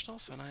more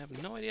stuff, and I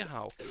have no idea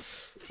how.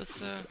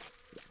 But,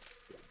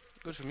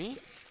 good for me.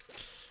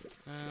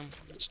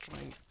 Let's try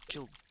and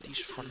kill these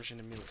fuckers in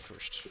the middle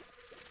first.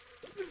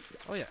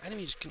 Oh yeah,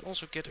 enemies can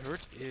also get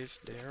hurt if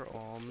they're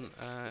on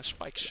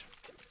spikes.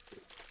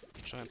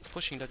 So I'm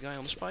pushing that guy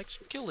on the spikes.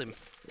 Kill him.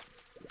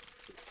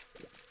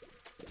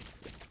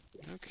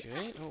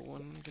 Okay, oh,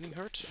 one getting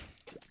hurt.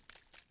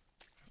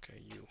 Okay,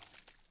 you.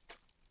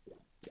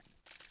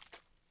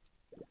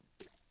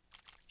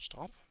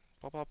 Stop.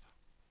 Pop up.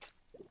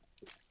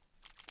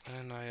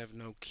 And I have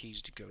no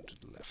keys to go to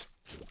the left.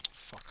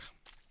 Fuck.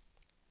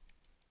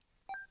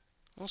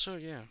 Also,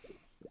 yeah.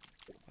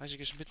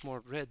 Isaac is a bit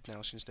more red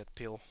now since that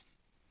pill.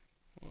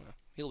 Well,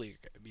 he'll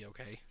be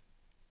okay.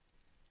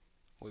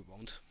 We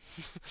won't.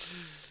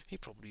 He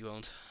probably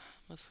won't.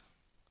 But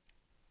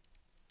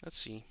let's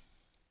see.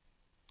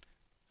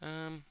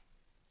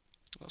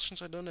 Well,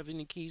 since I don't have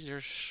any keys,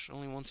 there's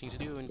only one thing to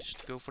do, and just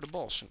to go for the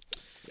boss. And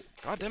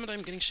God damn it,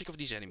 I'm getting sick of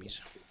these enemies.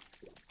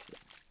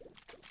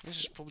 This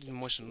is probably the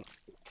most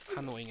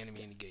annoying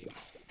enemy in the game.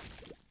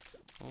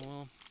 Oh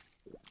well.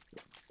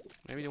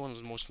 Maybe the one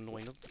that's the most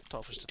annoying, not the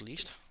toughest at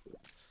least.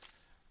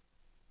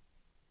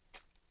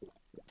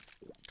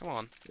 Come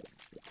on.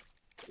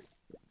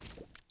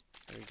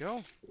 There we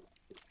go.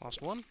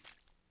 Last one.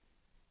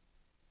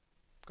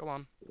 Come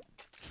on.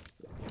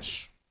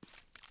 Yes.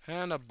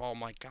 And a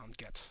bomb I can't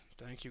get.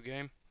 Thank you,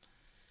 game.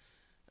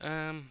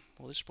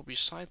 Well, this is probably a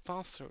side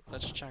path, so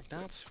let's check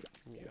that.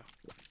 Yeah.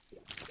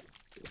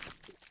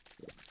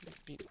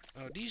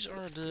 Oh, these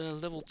are the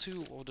level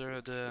 2 or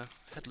the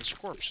headless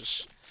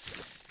corpses.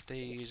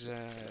 They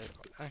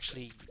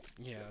actually,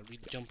 yeah,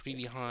 jump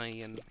really high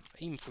and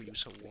aim for you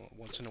so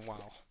once in a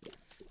while.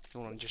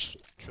 You wanna just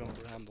jump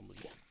randomly.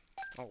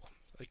 Oh,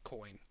 a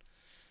coin.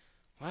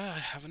 Well, I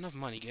have enough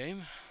money,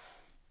 game.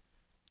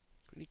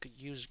 Really could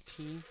use a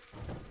key.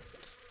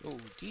 Oh,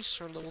 these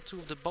are level 2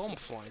 of the bomb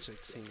flies, I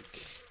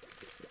think.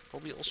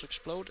 Probably also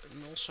explode,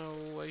 and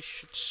also I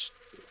should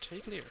stay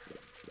clear.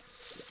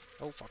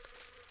 Oh, fuck.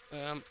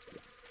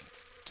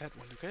 That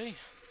one, okay?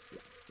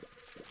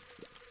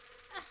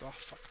 Oh,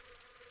 fuck.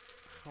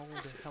 How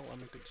the hell am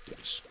I going to do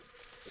this?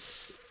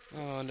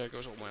 Oh, and there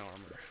goes all my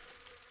armor.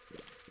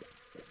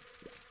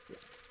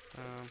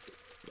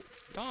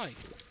 Die!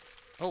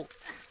 Oh,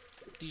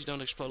 these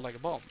don't explode like a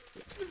bomb.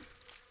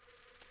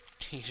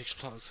 These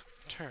explode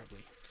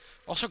terribly.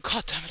 Also,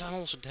 god damn it, I'm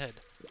also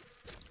dead.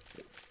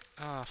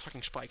 Ah,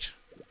 fucking spikes.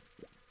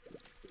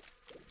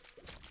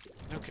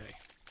 Okay.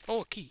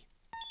 Oh, a key.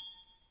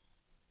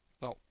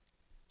 Well,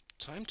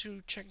 time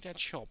to check that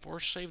shop or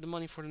save the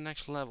money for the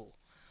next level.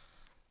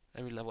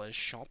 Every level has a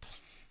shop.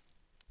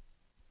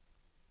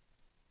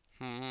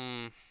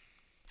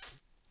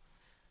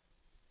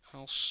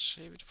 I'll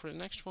save it for the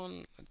next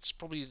one. It's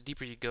probably the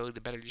deeper you go,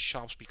 the better the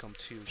shops become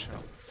too, so...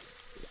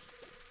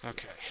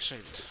 Okay,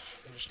 save it.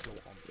 Just go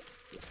on.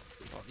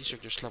 Well, these are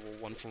just level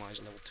 1 flies,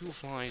 level 2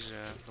 flies,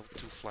 level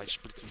 2 flies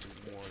split into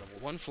more level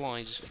 1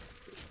 flies.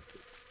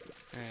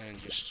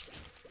 And just...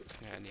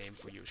 yeah, and the aim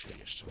for you, so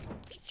just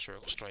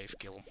circle, strafe,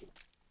 kill them.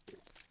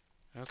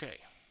 Okay.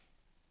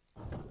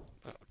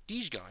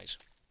 These guys.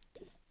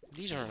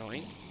 These are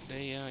annoying.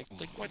 They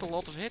take quite a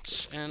lot of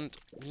hits, and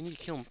you need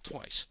to kill them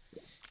twice.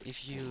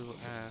 If you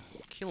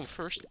kill them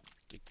first,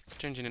 they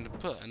change into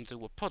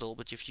a puddle,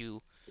 but if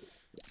you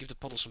give the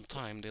puddle some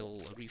time,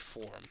 they'll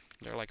reform.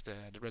 They're like the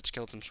red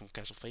skeletons from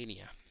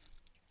Castlevania.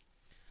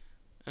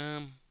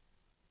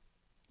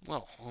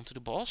 Well, on to the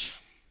boss.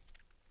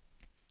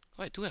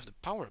 Oh, I do have the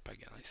power up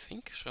again, I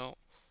think, so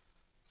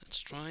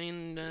let's try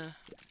and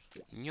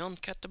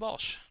nyan-cat the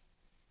boss.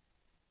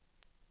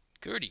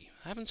 Gertie,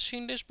 I haven't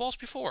seen this boss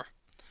before.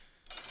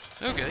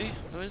 Okay,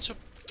 well, it's a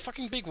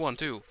fucking big one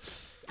too.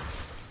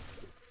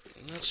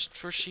 Let's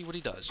first see what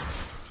he does.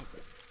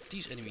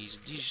 These enemies,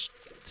 these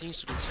things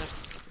to the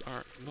left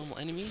are normal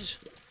enemies.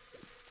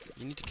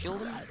 You need to kill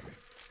them.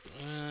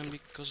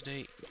 Because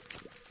they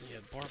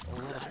barf a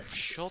lot of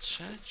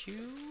shots at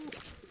you.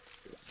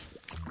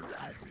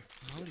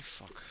 Holy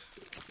fuck.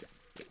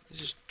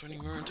 This is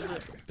turning her into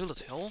the bullet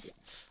hell.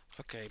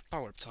 Okay,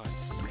 power up time.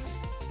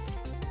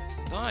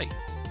 Die!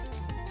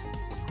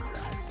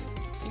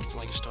 I think it's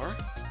like a star.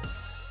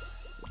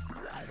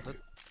 That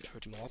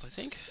hurt him a lot, I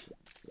think.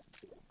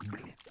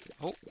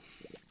 Oh.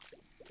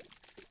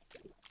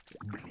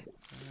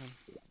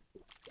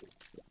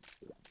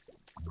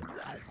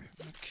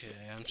 Okay,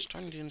 I'm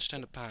starting to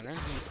understand the pattern.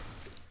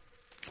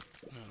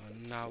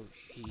 Now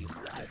he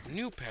got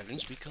new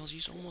patterns because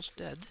he's almost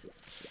dead.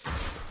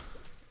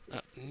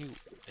 New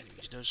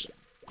enemies. Those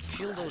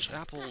kill those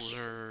apples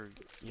or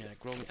yeah,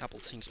 growing apple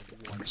things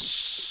at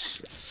once.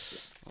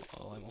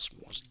 Oh, I'm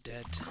almost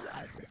dead.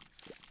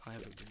 I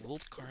have a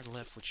gold card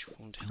left, which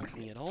won't help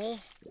me at all.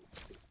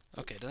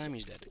 Okay, the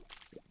enemy's dead.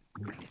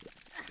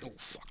 Oh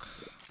fuck.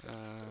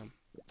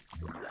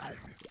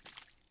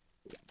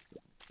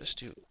 Let's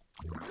do.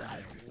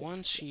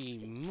 Once he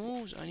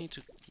moves, I need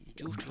to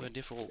go to a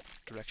different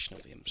direction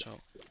of him. So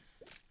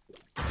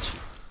once he.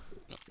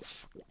 No,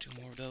 fuck. 2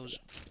 more of those.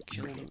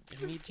 Kill them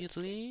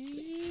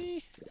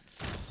immediately.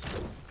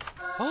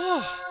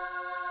 Oh,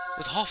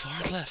 with half a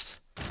heart left.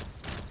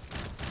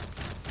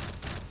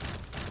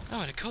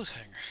 Oh, and a coat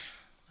hanger.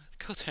 The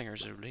coat hanger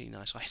is a really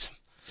nice item.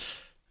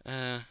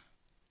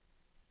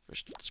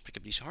 First, let's pick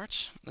up these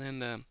hearts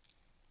and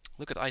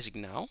look at Isaac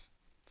now.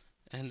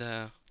 And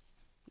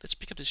let's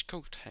pick up this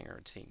coat hanger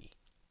thingy.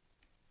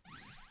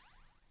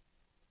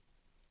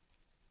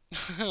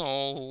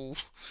 Oh,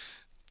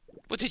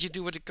 what did you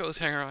do with the coat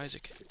hanger,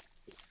 Isaac?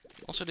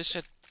 Also, this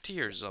set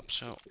tears up,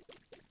 so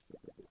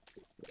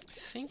I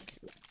think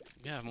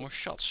yeah, more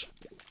shots.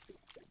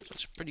 So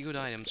it's a pretty good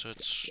item. So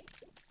it's you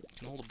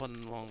can hold the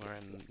button longer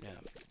and yeah,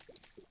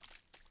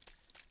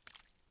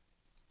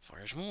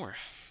 fires more.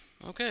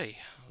 Okay,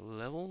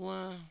 level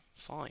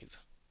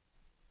 5.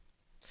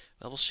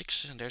 Level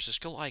 6, and there's a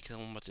skill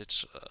icon, but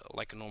it's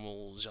like a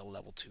normal Zelda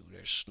level 2.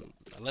 There's a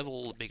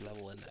big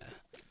level in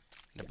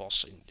the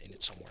boss in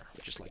it somewhere,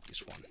 just like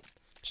this one.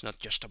 It's not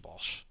just a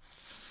boss.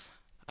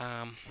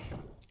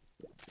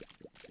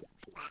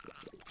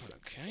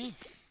 Okay.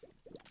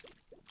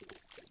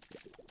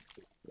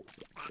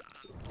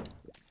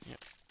 Yeah,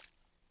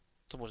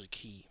 that was a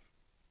key.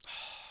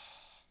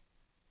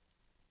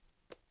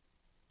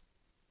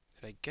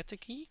 Did I get the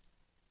key?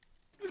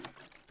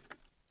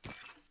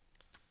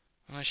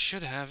 I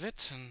should have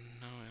it, and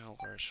now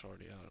Elgar's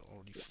already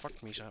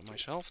fucked me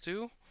myself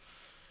too.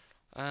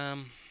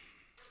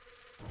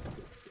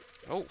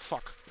 Oh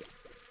fuck!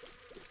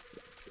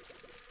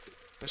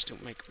 Best to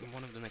make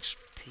one of them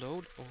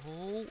explode.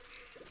 Oh,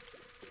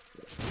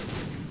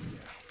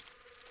 yeah.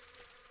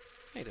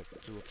 Hey, that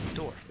blew up the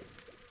door.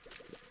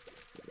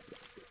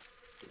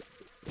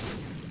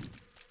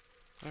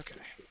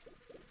 Okay,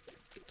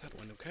 that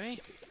went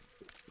okay.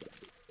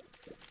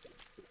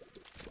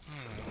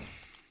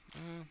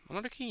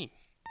 Another key.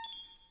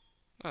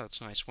 Oh,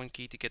 that's nice. 1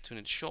 key to get to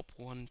the shop,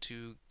 1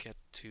 to get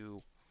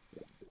to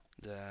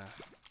the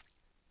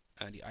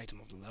item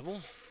of the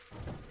level.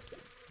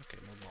 Okay,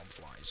 more bomb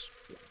flies.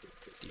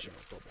 These are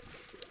no problem.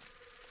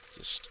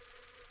 Just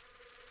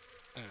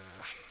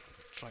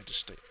try to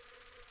stay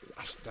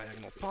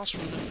diagonal pass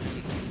from them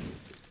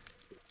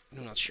and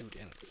do not shoot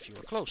in if you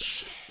are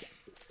close.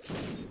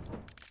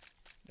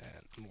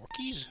 And more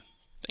keys.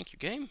 Thank you,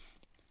 game.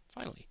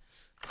 Finally.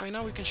 Okay,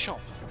 now we can shop.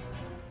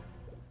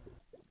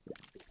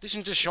 This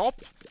isn't a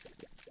shop.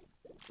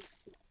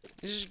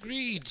 This is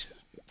greed.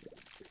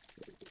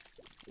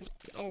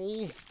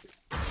 Oh.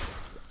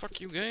 Fuck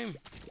you, game.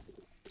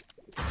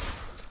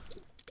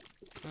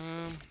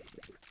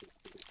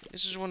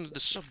 This is one of the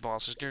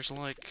sub-bosses. There's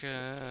like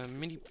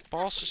mini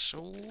bosses.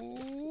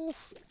 Oh.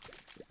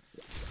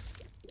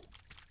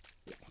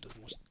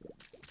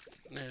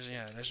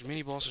 There's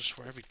mini bosses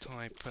for every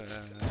type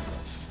thing.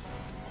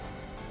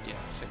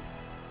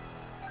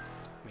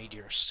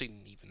 Major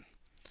sin even.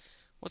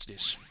 What's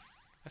this?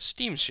 A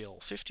Steam sale,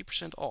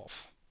 50%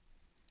 off.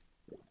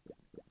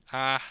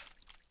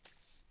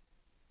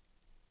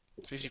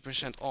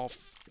 50%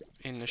 off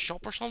in the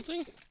shop or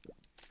something?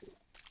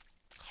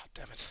 God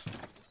damn it.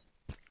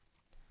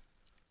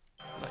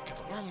 I get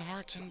the arm and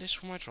heart and this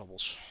for my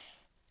troubles.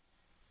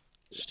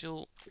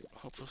 Still,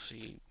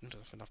 hopefully,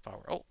 don't have enough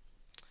power. Oh!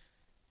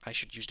 I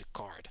should use the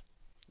card.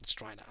 Let's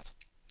try that.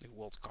 The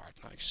world card.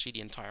 Now I can see the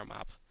entire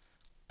map.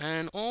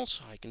 And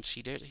also I can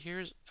see that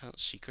here's a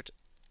secret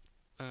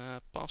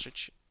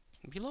passage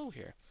below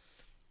here.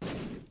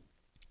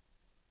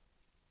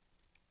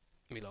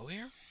 Below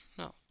here?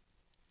 No.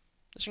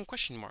 There's a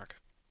question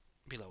mark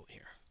below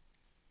here.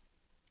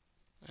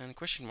 And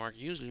question mark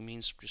usually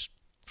means just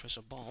press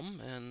a bomb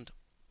and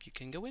you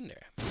can go in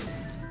there.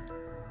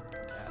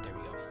 There we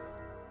go.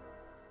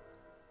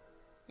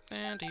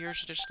 And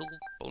here's this little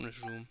bonus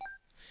room.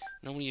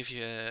 Normally if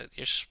you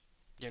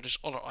there's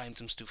other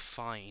items to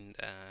find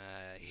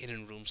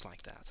hidden rooms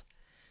like that.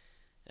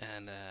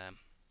 And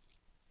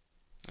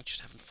I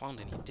just haven't found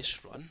any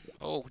this run.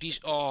 Oh,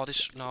 this,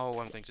 no,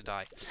 I'm going to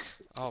die.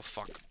 Oh,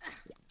 fuck.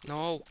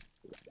 No.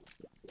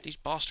 These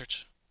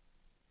bastards.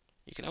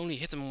 You can only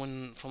hit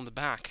them from the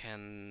back,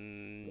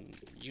 and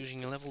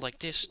using a level like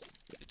this,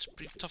 it's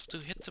pretty tough to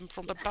hit them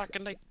from the back,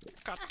 and they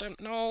got them.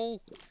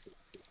 No.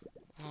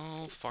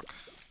 Oh, fuck.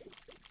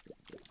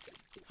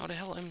 How the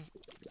hell are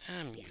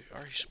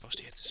you supposed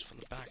to hit this from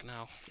the back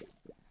now?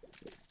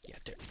 Yeah,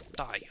 there.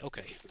 Die.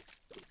 Okay.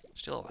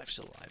 Still alive,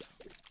 still alive.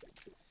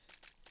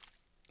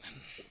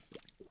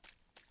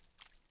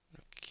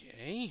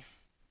 Okay.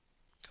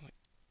 Come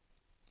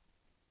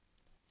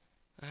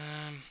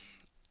on.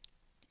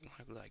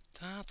 Like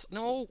that.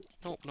 No!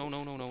 No, no,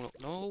 no, no, no, no,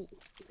 no.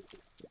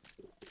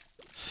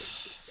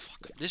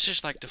 Fuck. This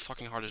is like the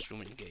fucking hardest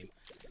room in the game.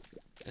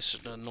 This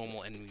is the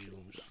normal enemy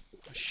rooms.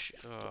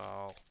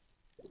 Oh.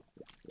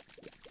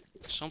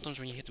 Sometimes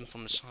when you hit them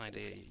from the side,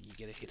 you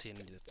get a hit in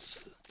that's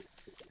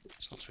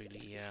it's not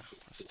really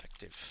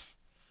effective.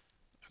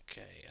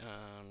 Okay,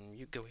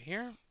 you go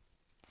here.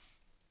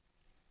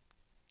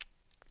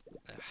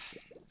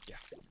 Yeah.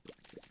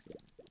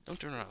 Don't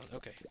turn around.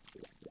 Okay.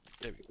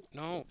 There we go.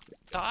 No.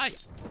 Die!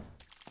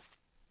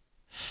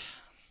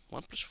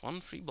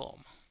 1+1 free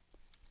bomb.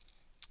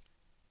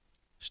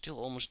 Still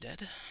almost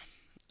dead.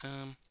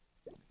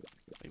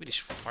 Maybe these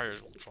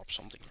fires will drop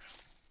something.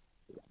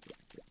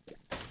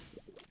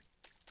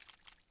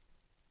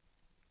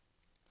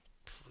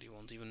 Probably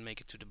won't even make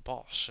it to the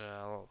boss.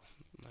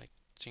 Like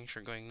things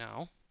are going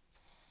now.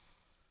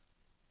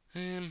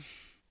 Down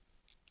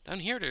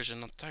here there's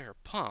an entire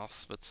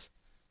path, but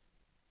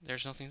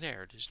there's nothing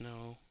there. There's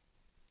no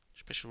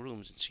special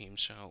rooms, it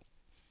seems, so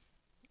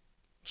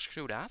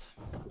screw that.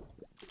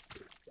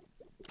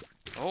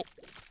 Oh.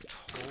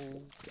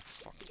 Oh,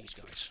 fuck these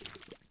guys.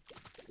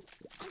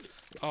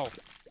 Oh.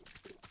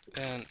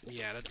 And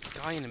yeah, that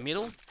guy in the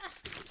middle,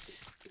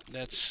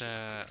 that's,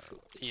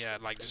 yeah,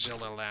 like the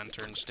Zelda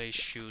lanterns. They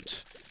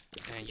shoot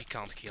and you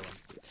can't kill them.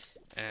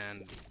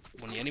 And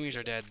when the enemies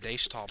are dead, they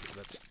stop,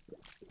 but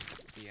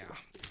yeah,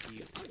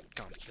 you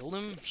can't kill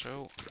them,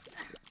 so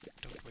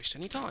don't waste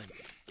any time.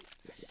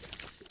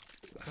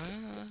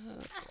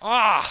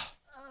 Ah!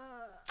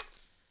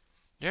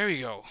 There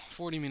we go,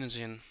 40 minutes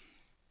in.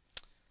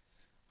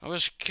 I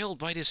was killed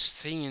by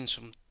this thing in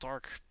some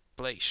dark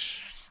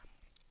place.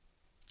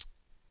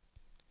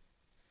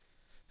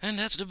 And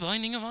that's the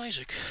Binding of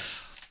Isaac.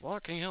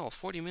 Fucking hell,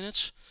 40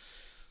 minutes.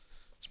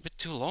 It's a bit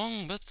too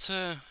long, but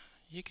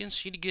you can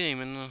see the game,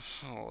 and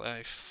oh,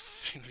 I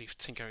really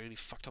think I really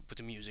fucked up with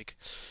the music.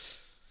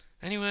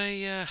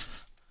 Anyway,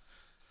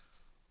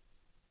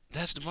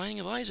 that's the Binding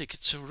of Isaac.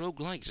 It's a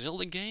roguelike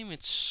Zelda game.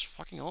 It's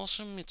fucking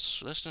awesome.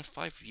 It's less than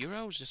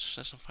 €5. It's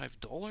less than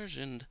 $5,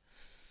 and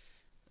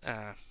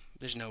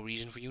there's no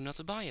reason for you not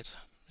to buy it.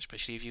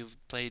 Especially if you've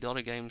played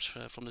other games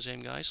from the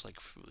same guys, like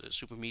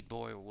Super Meat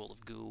Boy or World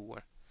of Goo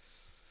or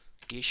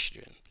Gish.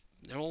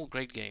 They're all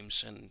great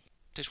games, and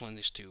this one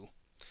is too.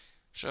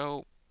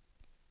 So,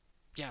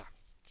 yeah,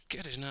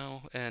 get this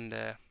now and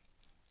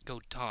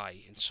go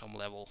die in some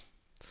level,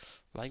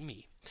 like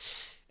me.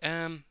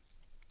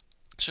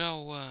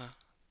 So,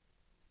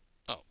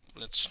 oh,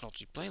 let's not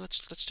replay.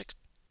 Let's take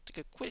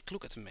a quick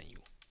look at the menu.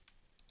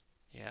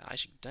 Yeah,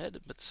 Isaac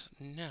dead, but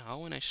now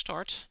when I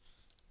start,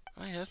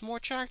 I have more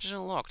characters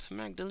unlocked.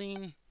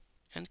 Magdalene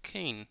and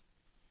Cain.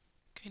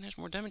 Cain has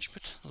more damage,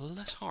 but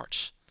less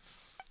hearts.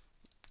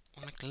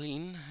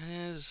 Magdalene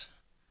has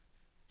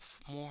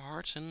more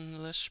hearts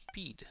and less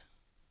speed.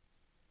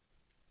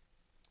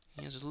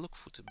 He has a look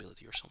foot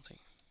ability or something.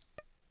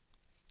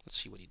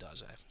 Let's see what he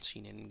does. I haven't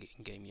seen it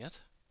in game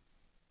yet.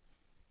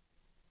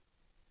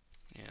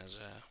 He has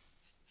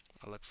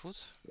a look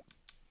foot.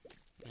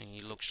 And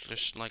he looks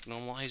just like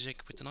normal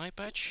Isaac with an eye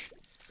patch.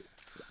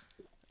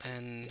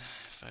 And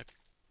if I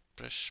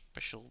press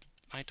special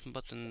item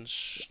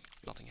buttons,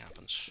 nothing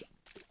happens.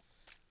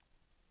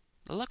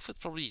 The luck foot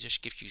probably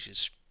just gives you a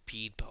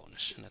speed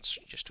bonus, and that's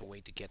just a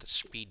way to get a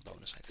speed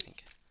bonus, I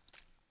think.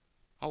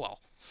 Oh well.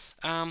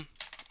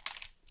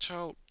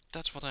 So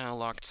that's what I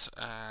unlocked,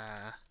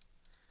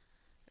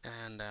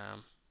 and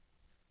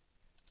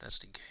that's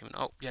the game.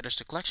 Oh yeah, there's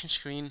the collection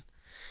screen.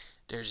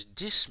 There's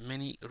this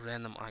many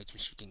random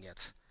items you can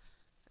get,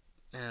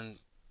 and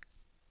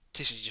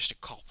this is just a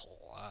couple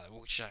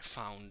which I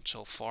found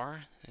so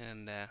far,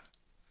 and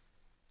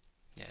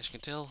yeah, as you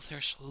can tell,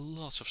 there's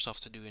lots of stuff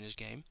to do in this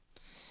game.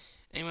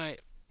 Anyway,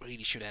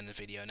 really should end the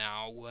video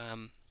now.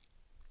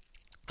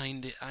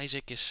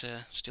 Isaac is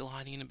still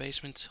hiding in the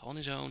basement on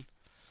his own,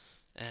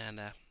 and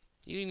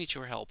he really needs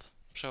your help.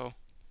 So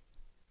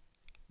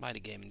buy the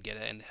game and get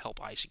it and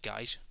help Isaac,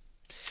 guys.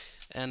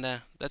 And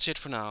that's it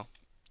for now.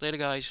 Later,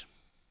 guys.